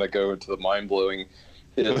going to go into the mind-blowing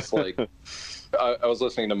is like, I was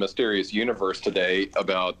listening to Mysterious Universe today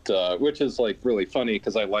about, which is like really funny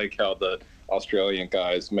because I like how the Australian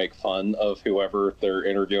guys make fun of whoever they're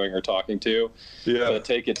interviewing or talking to. Yeah. But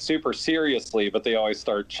take it super seriously, but they always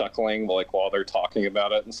start chuckling like while they're talking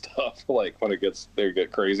about it and stuff, like when they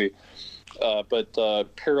get crazy. But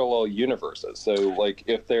parallel universes. So like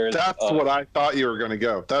if there's that's what I thought you were going to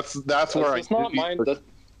go. That's where it's not mine.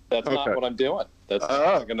 That's not what I'm doing. That's what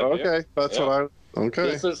I'm going to do. Okay. That's what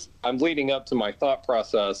okay. I'm leading up to my thought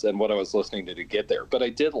process and what I was listening to get there. But I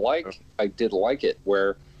did like it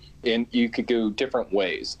where, and you could go different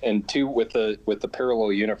ways. And with the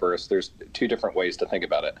parallel universe, there's two different ways to think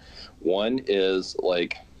about it. One is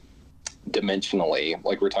like dimensionally,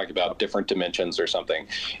 like we're talking about different dimensions or something.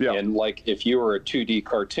 Yeah. And like if you were a 2D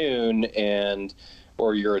cartoon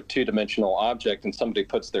or you're a two-dimensional object and somebody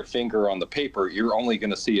puts their finger on the paper, you're only going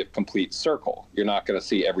to see a complete circle. You're not going to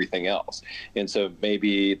see everything else. And so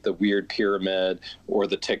maybe the weird pyramid or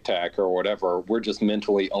the tic-tac or whatever, we're just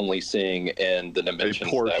mentally only seeing in the dimensions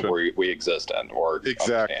that we exist in. Or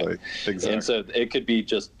Exactly. And so it could be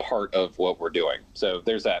just part of what we're doing. So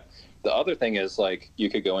there's that. The other thing is like you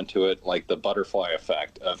could go into it like the butterfly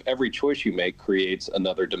effect of every choice you make creates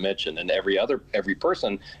another dimension, and every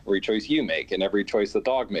person, every choice you make, and every choice the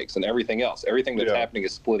dog makes, and everything else, everything that's happening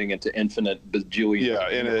is splitting into infinite bajillion. Yeah,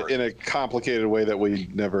 in a complicated way that we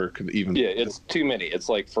never could even. Yeah, it's too many. It's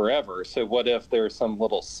like forever. So what if there's some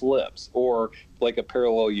little slips, or like a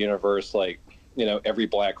parallel universe, like, you know, every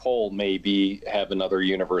black hole have another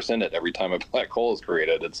universe in it. Every time a black hole is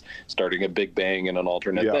created, it's starting a big bang and an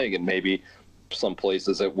alternate thing. And maybe some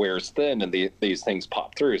places it wears thin and these things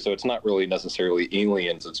pop through. So it's not really necessarily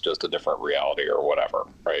aliens. It's just a different reality or whatever.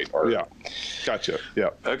 Right. Gotcha.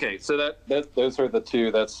 Yeah. Okay. So those are the two.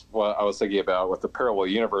 That's what I was thinking about with the parallel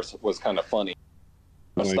universe. Was kind of funny.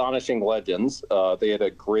 Astonishing Legends. They had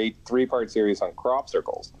a great 3-part series on crop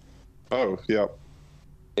circles. Oh, yeah.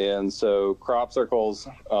 And so crop circles,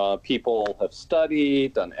 people have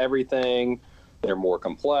studied, done everything. They're more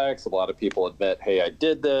complex. A lot of people admit, hey, I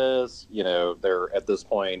did this. You know, they're at this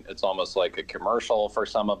point, it's almost like a commercial for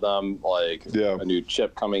some of them, like a new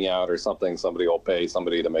chip coming out or something. Somebody will pay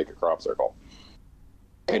somebody to make a crop circle.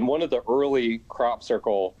 And one of the early crop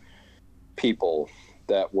circle people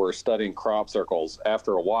that were studying crop circles,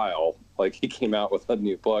 after a while, like he came out with a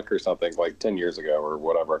new book or something like 10 years ago or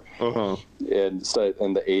whatever. And so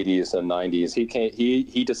in the 80s and 90s,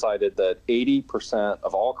 he decided that 80%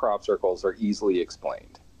 of all crop circles are easily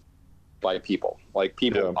explained by people. Like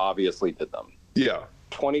people obviously did them. Yeah.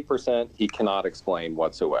 20% he cannot explain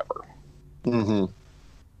whatsoever. Mm-hmm.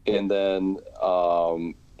 And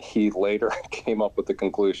then he later came up with the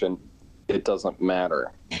conclusion, it doesn't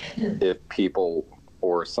matter if people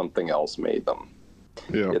or something else made them.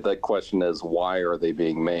 Yeah. The question is, why are they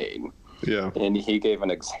being made? Yeah. And he gave an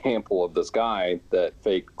example of this guy that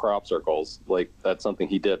faked crop circles. Like, that's something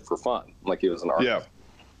he did for fun. Like, he was an artist.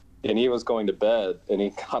 Yeah. And he was going to bed, and he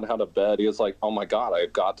got out of bed. He was like, oh, my God,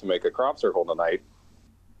 I've got to make a crop circle tonight.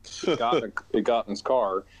 He got in his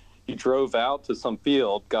car. He drove out to some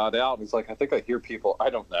field, got out, and he's like, I think I hear people. I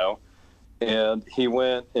don't know. And he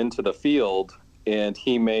went into the field, and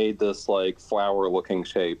he made this like flower-looking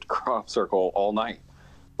shaped crop circle all night.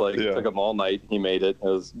 Like it took him all night. He made it. It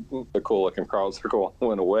was a cool-looking crop circle.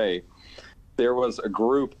 Went away. There was a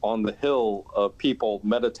group on the hill of people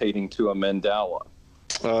meditating to a mandala.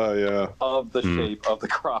 Of the shape of the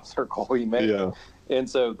crop circle he made. Yeah. And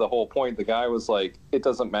so the whole point, the guy was like, it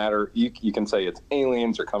doesn't matter. You can say it's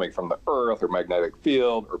aliens or coming from the Earth or magnetic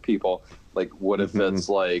field or people. Like, what if it's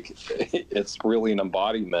like, it's really an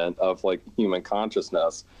embodiment of like human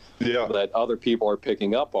consciousness that other people are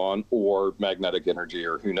picking up on, or magnetic energy,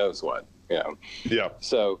 or who knows what. Yeah.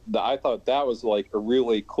 So I thought that was like a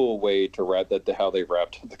really cool way to wrap that, to how they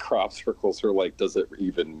wrapped the crop circles. Are like, does it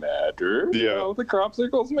even matter? Yeah. How the crop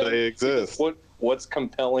circles make? They exist. What's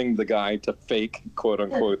compelling the guy to fake, quote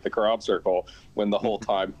unquote, the crop circle when the whole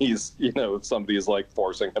time he's, somebody's like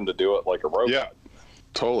forcing him to do it like a robot. Yeah.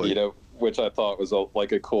 Totally. Which I thought was a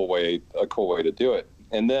cool way to do it.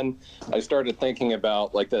 And then I started thinking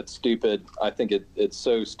about like that stupid. I think it's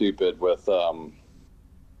so stupid with the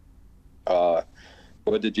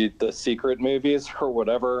Secret movies or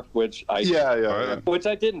whatever, which I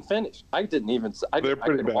didn't finish. I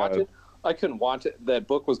couldn't watch it. I couldn't watch it. That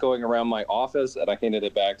book was going around my office, and I handed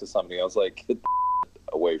it back to somebody. I was like, "Get the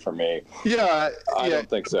away from me." Yeah, I don't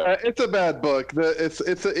think so. It's a bad book.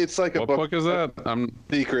 It's like a What book is that?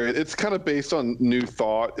 Secret. It's kind of based on New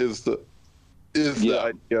Thought. The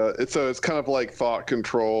idea. It's kind of like thought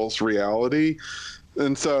controls reality,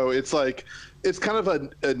 and so it's like it's kind of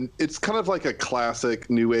like a classic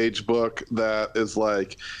New Age book that is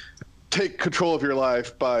like take control of your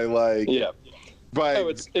life by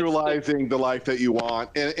realizing the life that you want,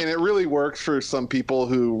 and it really works for some people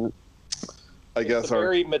who I guess it's a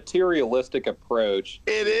very materialistic approach.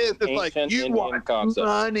 It is. It's like you want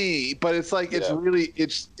money, but it's like it's really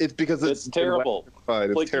it's because it's terrible.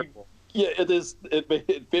 It's like, terrible. Yeah, it is.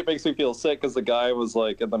 It makes me feel sick because the guy was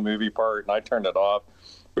like in the movie part, and I turned it off.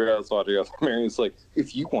 Where I was watching it, Mary was like,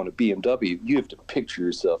 "If you want a BMW, you have to picture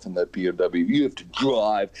yourself in that BMW. You have to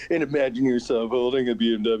drive and imagine yourself holding a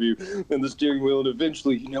BMW and the steering wheel, and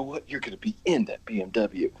eventually, you know what? You're going to be in that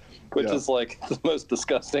BMW." Which is like the most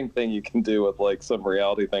disgusting thing you can do with like some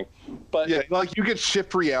reality thing. But like you get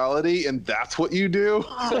shift reality and that's what you do.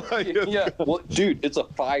 Yeah, well, dude, it's a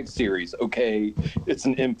 5 series, okay? It's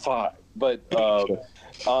an M5. But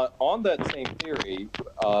on that same theory,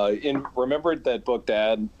 remember that book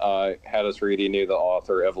Dad had us read? He knew the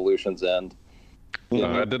author, Evolution's End.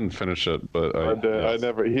 I didn't finish it, but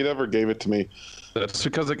he never gave it to me. That's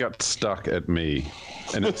because it got stuck at me,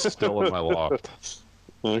 and it's still in my loft.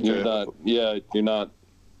 Okay. You're not.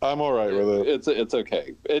 I'm all right with it. It's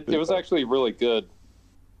okay. It was actually really good.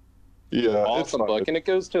 Yeah, awesome book, and it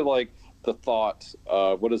goes to like the thought.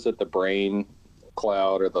 What is it? The brain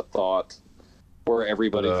cloud or the thought, where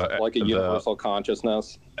everybody's like a universal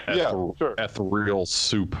consciousness. Sure. Ethereal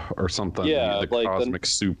soup or something. Yeah, the like cosmic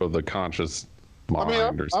soup of the conscious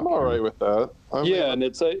mind. I'm all right with that. And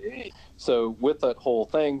it's so with that whole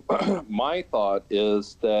thing, my thought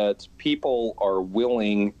is that people are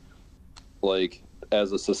willing, like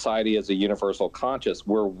as a society, as a universal conscious,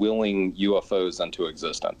 we're willing UFOs into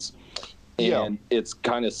existence. And it's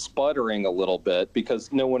kind of sputtering a little bit because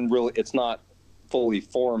it's not fully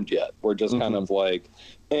formed yet. We're just kind of like,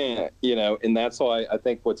 and that's why I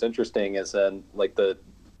think what's interesting is then like the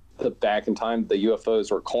back in time, the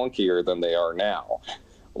UFOs were clunkier than they are now.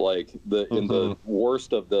 Like in the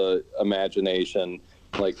worst of the imagination,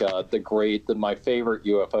 like my favorite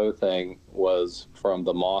UFO thing was from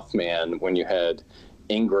the Mothman when you had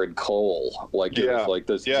Ingrid Cole. Like it was like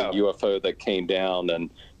this UFO that came down and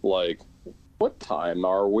like, what time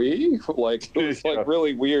are we? Like it was like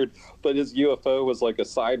really weird, but his UFO was like a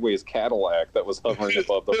sideways Cadillac that was hovering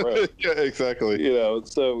above the road. Yeah, exactly.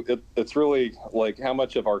 So it's really like how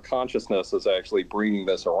much of our consciousness is actually bringing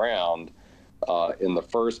this around in the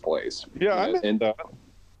first place. Yeah,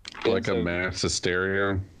 like a mass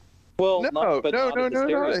hysteria. Well, no.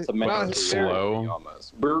 It's a mass slow.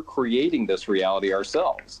 Almost. We're creating this reality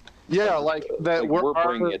ourselves. Yeah, like that. We're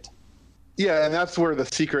bringing it. Yeah, and that's where the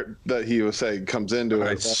secret that he was saying comes into it.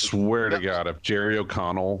 I swear to God, if Jerry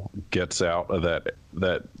O'Connell gets out of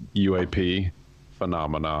that UAP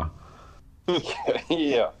phenomena.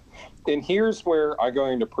 Yeah. And here's where I'm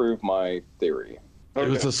going to prove my theory.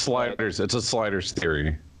 Okay. It's a sliders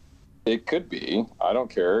theory. It could be. I don't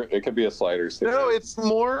care. It could be a sliders theory. No, it's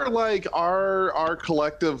more like our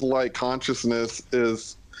collective like consciousness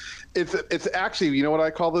is. It's actually, you know what I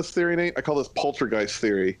call this theory, Nate? I call this poltergeist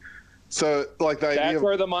theory. So, like the idea. That's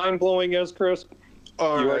where the mind blowing is, Chris. You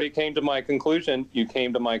right. already came to my conclusion. You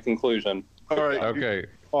came to my conclusion. All right. Okay.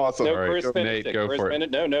 Awesome. No, All right. Chris finished it. Go Chris for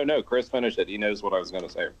it. No. Chris finished it. He knows what I was going to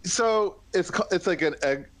say. So it's like an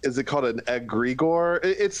egg. Is it called an egregore?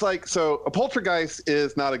 It's like, so a poltergeist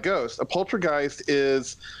is not a ghost. A poltergeist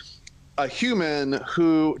is a human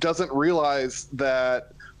who doesn't realize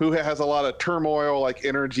that. Who has a lot of turmoil, like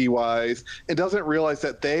energy-wise, and doesn't realize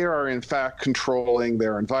that they are in fact controlling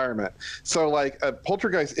their environment. So, like a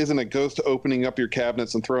poltergeist isn't a ghost opening up your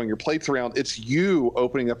cabinets and throwing your plates around. It's you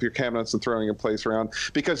opening up your cabinets and throwing your plates around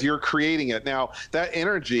because you're creating it. Now, that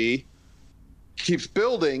energy keeps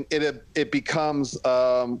building. It becomes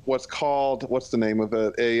what's the name of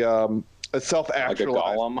it? a self-actualized. Like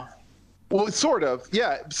a golem. Well, sort of,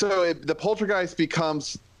 yeah. So the poltergeist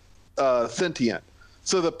becomes sentient.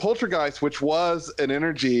 So the poltergeist, which was an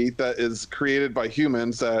energy that is created by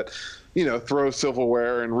humans that, throws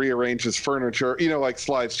silverware and rearranges furniture, like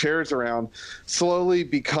slides chairs around, slowly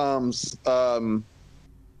becomes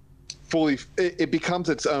it becomes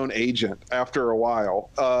its own agent after a while.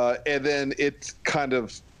 And then it kind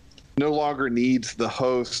of no longer needs the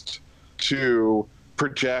host to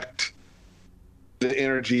project the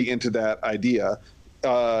energy into that idea.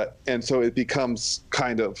 And so it becomes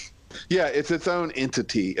kind of, it's its own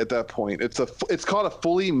entity at that point. It's called a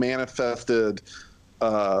fully manifested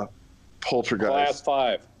poltergeist. Class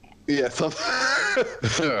 5. Yeah,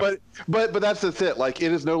 but that's just it. Like,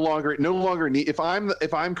 it is no longer need. If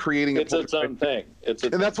I'm creating it's its own thing.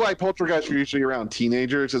 And that's why poltergeists are usually around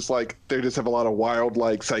teenagers. It's like they just have a lot of wild,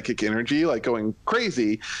 like, psychic energy, like going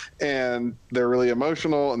crazy, and they're really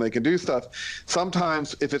emotional and they can do stuff.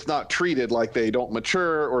 Sometimes, if it's not treated, like they don't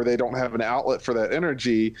mature or they don't have an outlet for that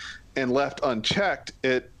energy, and left unchecked,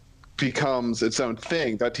 it becomes its own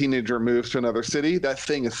thing. That teenager moves to another city, that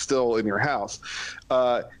thing is still in your house.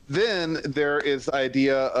 Then there is the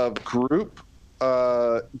idea of group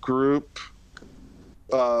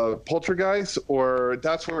poltergeist, or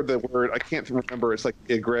that's where the word, I can't remember, it's like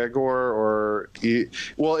egregor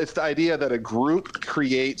it's the idea that a group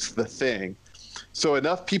creates the thing. So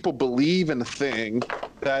enough people believe in the thing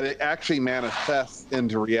that it actually manifests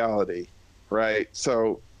into reality, right?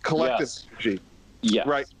 So collective energy. Yeah.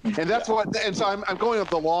 Right. And that's and so I'm going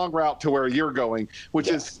up the long route to where you're going, which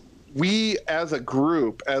is we as a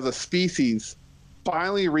group, as a species,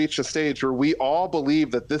 finally reach a stage where we all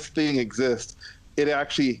believe that this thing exists. It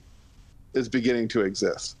actually is beginning to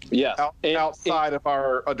exist. Yeah. Outside of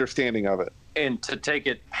our understanding of it. And to take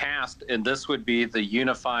it past, and this would be the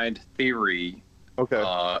unified theory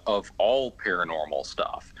of all paranormal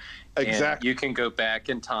stuff. Exactly. And you can go back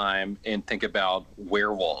in time and think about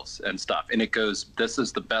werewolves and stuff. And it goes, this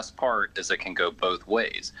is the best part, is it can go both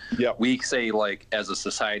ways. Yep. We say, like, as a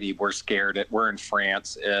society, we're scared. We're in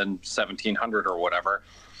France in 1700 or whatever,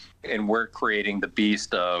 and we're creating the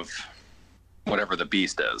beast of whatever the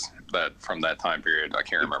beast is that from that time period. I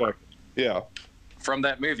can't remember. Yeah. From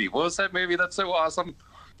that movie. What was that movie that's so awesome?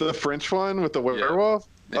 The French one with the werewolf?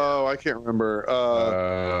 Yeah. Oh, I can't remember.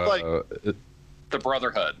 The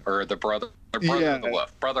Brotherhood, or the Brother of the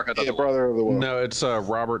Wolf. Brotherhood of the Wolf. Brother of the Wolf. No, it's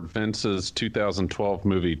Robert Vince's 2012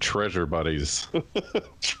 movie Treasure Buddies.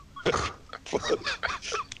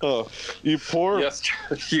 Oh, you poor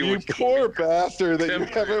bastard that you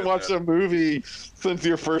haven't watched a movie since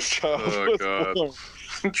your first child. Oh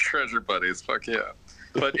God. Treasure Buddies, fuck yeah.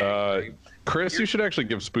 But Chris, you should actually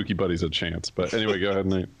give Spooky Buddies a chance. But anyway, go ahead,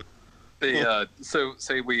 Nate. So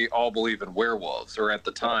say we all believe in werewolves, or at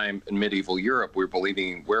the time in medieval Europe, we're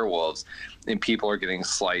believing in werewolves, and people are getting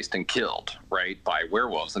sliced and killed, right, by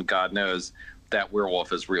werewolves. And God knows that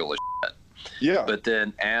werewolf is real as shit. Yeah. But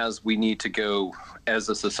then as we need to go, as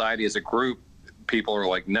a society, as a group, people are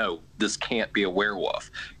like, no, this can't be a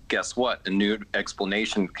werewolf. Guess what? A new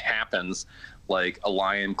explanation happens, like a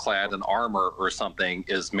lion clad in armor or something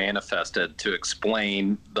is manifested to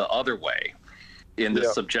explain the other way. In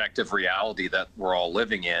the subjective reality that we're all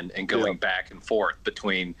living in, and going back and forth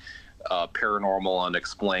between paranormal,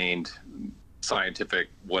 unexplained, scientific,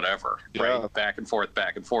 whatever, right? Back and forth.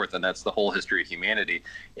 And that's the whole history of humanity.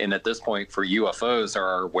 And at this point, for UFOs, are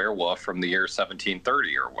our werewolf from the year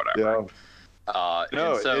 1730 or whatever.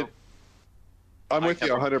 Yeah. I'm with you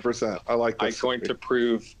 100%. I like this. I'm going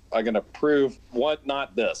to prove what,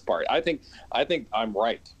 not this part. I think I'm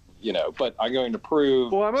right. But I'm going to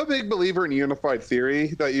prove. Well, I'm a big believer in unified theory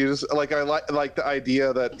that you just like. I like the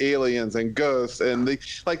idea that aliens and ghosts and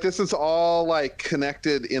this is all like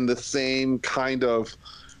connected in the same kind of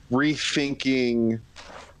rethinking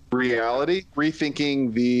reality,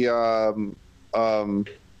 rethinking the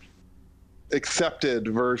accepted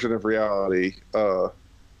version of reality.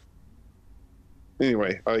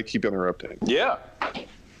 Anyway, I keep interrupting. Yeah.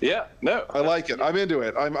 No, I like it. I'm into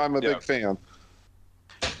it. I'm a big fan.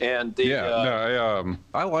 And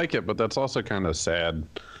I like it, but that's also kind of sad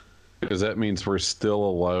because that means we're still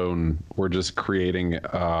alone. We're just creating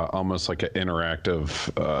almost like an interactive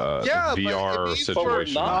VR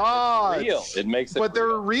situation. Not real. It makes it. But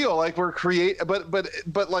they're real. Like we're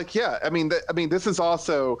but like I mean this is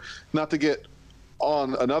also, not to get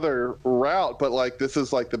on another route, but like this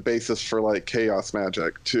is like the basis for like chaos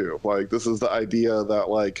magic too. Like this is the idea that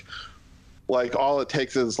like like all it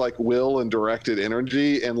takes is like will and directed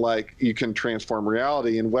energy, and like you can transform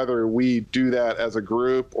reality. And whether we do that as a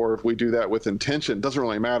group or if we do that with intention doesn't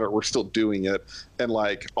really matter. We're still doing it and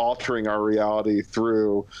like altering our reality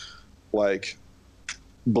through like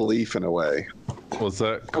belief in a way. Was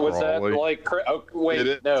that like oh,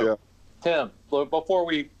 wait, no, yeah. Tim, before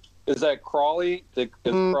we, is that Crawley? Is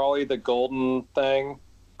Crawley the golden thing?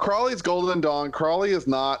 Crawley's Golden Dawn. Crawley is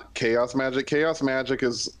not Chaos Magic. Chaos Magic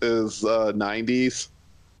is 90s.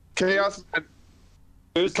 Chaos.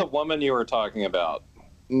 Who's the woman you were talking about?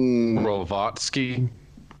 Blavatsky.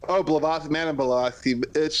 Oh, Blavatsky, Madame Blavatsky.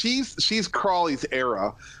 She's Crawley's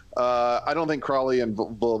era. I don't think Crawley and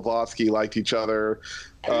Blavatsky liked each other.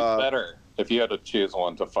 Who's better if you had to choose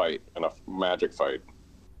one to fight in a magic fight?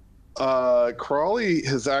 Crawley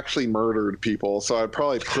has actually murdered people, so I'd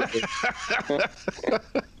probably put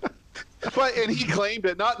but and he claimed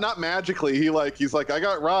it not magically. He's like I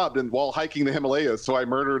got robbed and while hiking the Himalayas, so I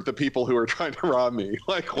murdered the people who were trying to rob me.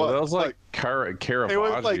 Like what? Well, that was like Caravaggio. It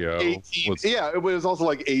was like yeah, it was also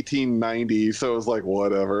like 1890, so it was like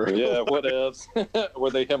whatever. Yeah, what ifs?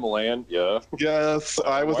 Were they Himalayan? Yeah. Yes,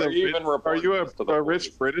 I was. Are you a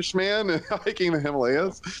rich British man hiking the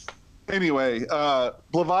Himalayas? Anyway,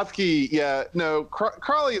 Blavatsky, yeah, no,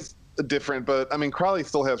 Crawley's different, but I mean, Crawley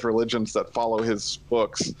still has religions that follow his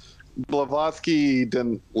books. Blavatsky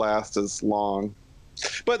didn't last as long.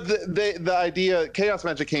 But the idea, Chaos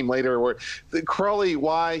Magic came later, where Crawley,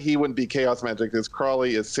 why he wouldn't be Chaos Magic is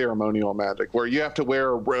Crawley is ceremonial magic, where you have to wear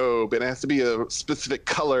a robe, and it has to be a specific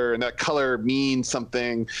color, and that color means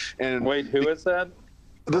something. And wait, who is that?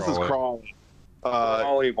 This is Crawley.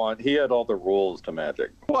 He had all the rules to magic.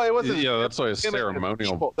 Well, it wasn't. Yeah, that's why it's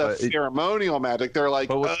ceremonial. That's ceremonial magic. They're like,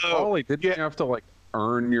 but with Crawley, didn't you have to like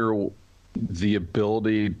earn the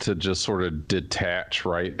ability to just sort of detach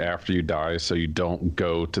right after you die, so you don't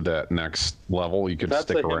go to that next level? You could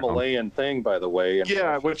stick around. That's a Himalayan thing, by the way.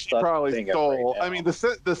 Yeah, which he probably stole. Right, I mean,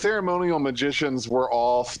 the ceremonial magicians were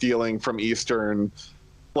all stealing from Eastern,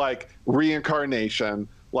 like reincarnation.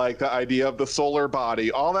 Like the idea of the solar body,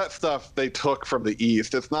 all that stuff they took from the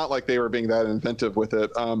East. It's not like they were being that inventive with it.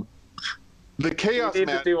 The Chaos. We need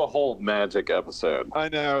to do a whole magic episode. I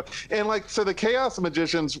know, and like so, the Chaos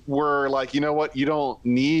magicians were like, you know what? You don't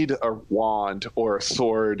need a wand or a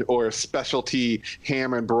sword or a specialty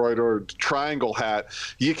ham embroidered triangle hat.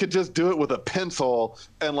 You could just do it with a pencil,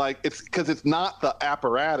 and like it's because it's not the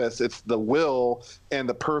apparatus; it's the will and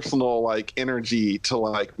the personal like energy to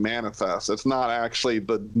like manifest. It's not actually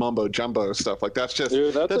the mumbo jumbo stuff. Like that's just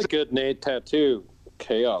dude, that's a good Nate tattoo.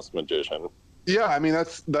 Chaos magician. Yeah, I mean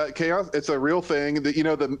that chaos. It's a real thing.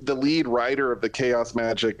 That the lead writer of the Chaos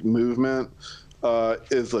Magic movement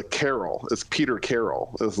is Carroll. It's Peter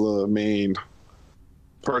Carroll is the main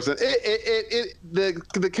person.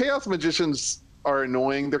 The Chaos Magicians are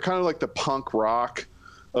annoying. They're kind of like the punk rock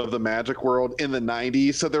of the magic world in the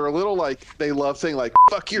 90s. So they're a little like they love saying like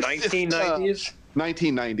 "fuck your 1990s."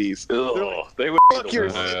 1990s. Like, they would fuck your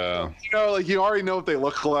sister. Like you already know what they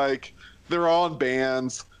look like. They're all in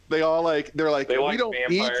bands. They all we don't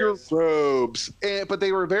need your robes, but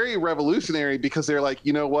they were very revolutionary because they're like,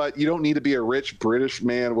 you know what, you don't need to be a rich British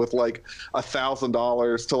man with like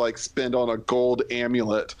 $1,000 to like spend on a gold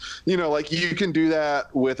amulet. Like you can do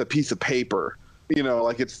that with a piece of paper.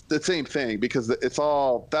 Like it's the same thing because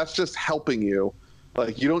that's just helping you.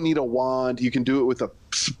 Like you don't need a wand. You can do it with a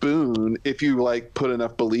spoon if you like put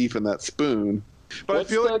enough belief in that spoon. But I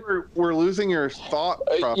feel like we're losing your thought.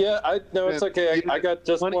 Yeah, no, it's okay. I got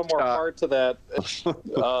just one more part to that.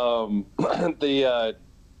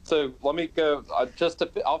 So let me go.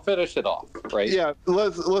 I'll finish it off. Right. Yeah.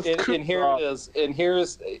 Let's. And here it is. And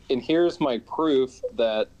here's my proof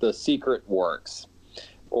that the secret works,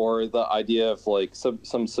 or the idea of like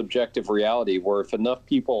some subjective reality where if enough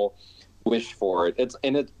people wish for it,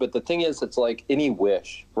 but the thing is, it's like any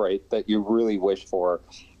wish, right? That you really wish for.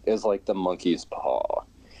 Is like the monkey's paw.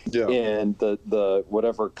 Yeah. And the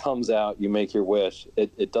whatever comes out, you make your wish,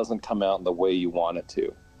 it doesn't come out in the way you want it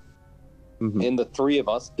to. Mm-hmm. And the three of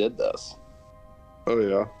us did this. Oh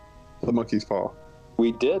yeah. The monkey's paw.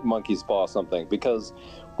 We did monkey's paw something because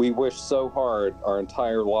we wished so hard our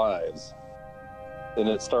entire lives. And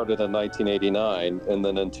it started in 1989, and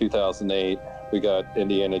then in 2008 We got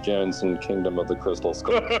Indiana Jones and Kingdom of the Crystal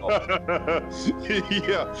Skull.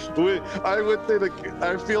 Yeah, I would say that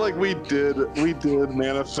I feel like we did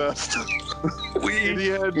manifest. We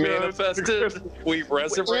Indiana Jones. manifested. We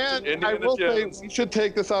resurrected And I Indiana will say Jones. we should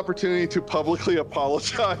take this opportunity to publicly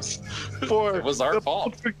apologize for It was our the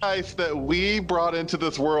fault. poltergeist that we brought into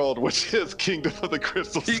this world, which is Kingdom of the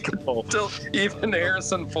Crystal He Skull. Still, even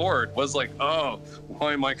Harrison Ford was like, "Oh,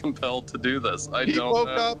 why am I compelled to do this? I He don't woke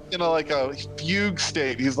know." up in a fugue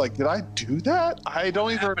state. He's like, "Did I do that? I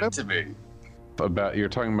don't even remember." To me. You're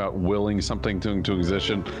talking about willing something into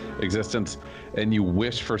existence, and you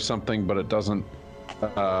wish for something, but it doesn't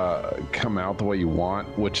come out the way you want,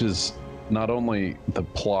 which is not only the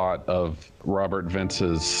plot of Robert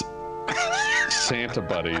Vince's Santa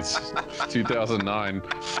Buddies 2009,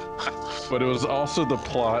 but it was also the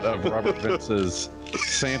plot of Robert Vince's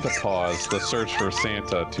Santa Paws, The Search for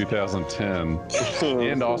Santa 2010,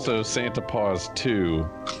 and also Santa Paws 2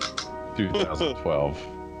 2012.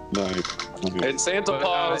 Nice. And Santa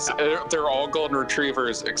Paws, they're all golden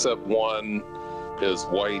retrievers except one is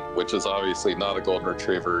white, which is obviously not a golden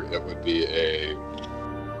retriever. It would be a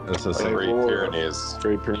This is Great Pyrenees.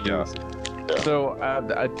 Great Pyrenees. Yeah. So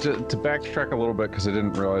to backtrack a little bit, because I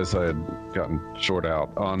didn't realize I had gotten short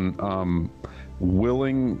out on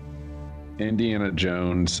willing Indiana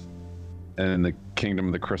Jones and the Kingdom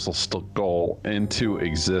of the Crystal Skull into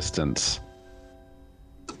existence.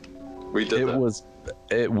 We did that.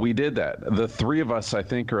 We did that. The three of us, I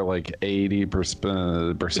think, are like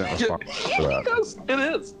 80% responsible for that. Yes,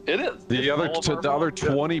 it is. The other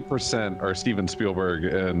 20% are Steven Spielberg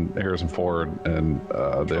and Harrison Ford and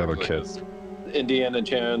the other kids. Indiana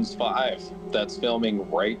Jones 5 that's filming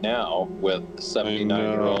right now with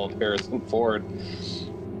 79-year-old Harrison Ford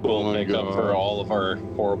will make up for all of our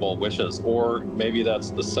horrible wishes. Or maybe that's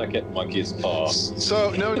the second Monkey's Paw. So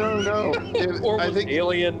no. Or I was think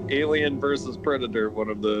Alien versus Predator one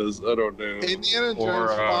of those? I don't know. Indiana Or,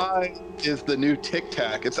 Jones 5 is the new Tic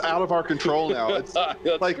Tac. It's out of our control now. It's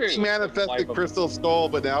That's like true. he manifested Life- Crystal Skull,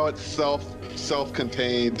 but now it's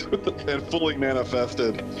self-contained and fully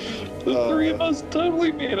manifested. The three of us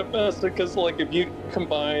totally manifested, because like if you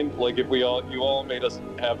combined, like if you all made us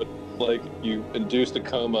have it, like you induced a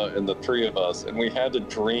coma in the three of us, and we had to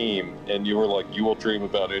dream, and you were like, you will dream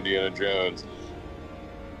about Indiana Jones,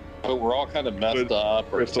 but we're all kind of messed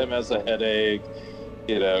up, or Tim has a headache,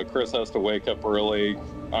 Chris has to wake up early,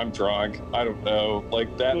 I'm drunk, I don't know,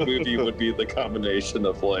 like that movie would be the combination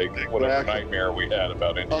of like whatever nightmare we had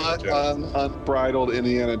about Indiana Jones. Unbridled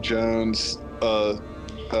Indiana Jones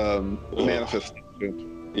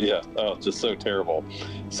manifestation. Yeah, just so terrible.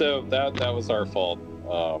 So that was our fault.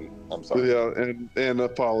 I'm sorry. Yeah, and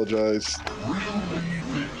apologize.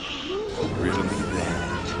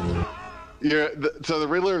 So the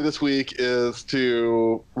riddler this week is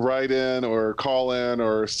to write in or call in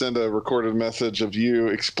or send a recorded message of you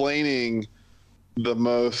explaining the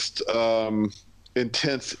most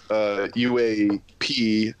intense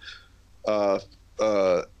UAP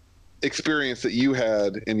experience that you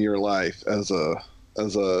had in your life as a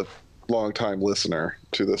longtime listener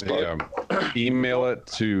to this podcast. Email it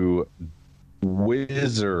to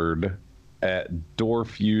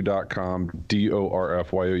wizard@dorfyu.com,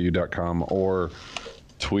 DORFYOU.com, or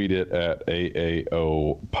tweet it at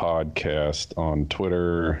AAO Podcast on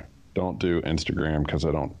Twitter. Don't do Instagram because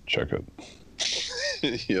I don't check it.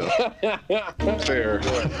 Yeah. Fair.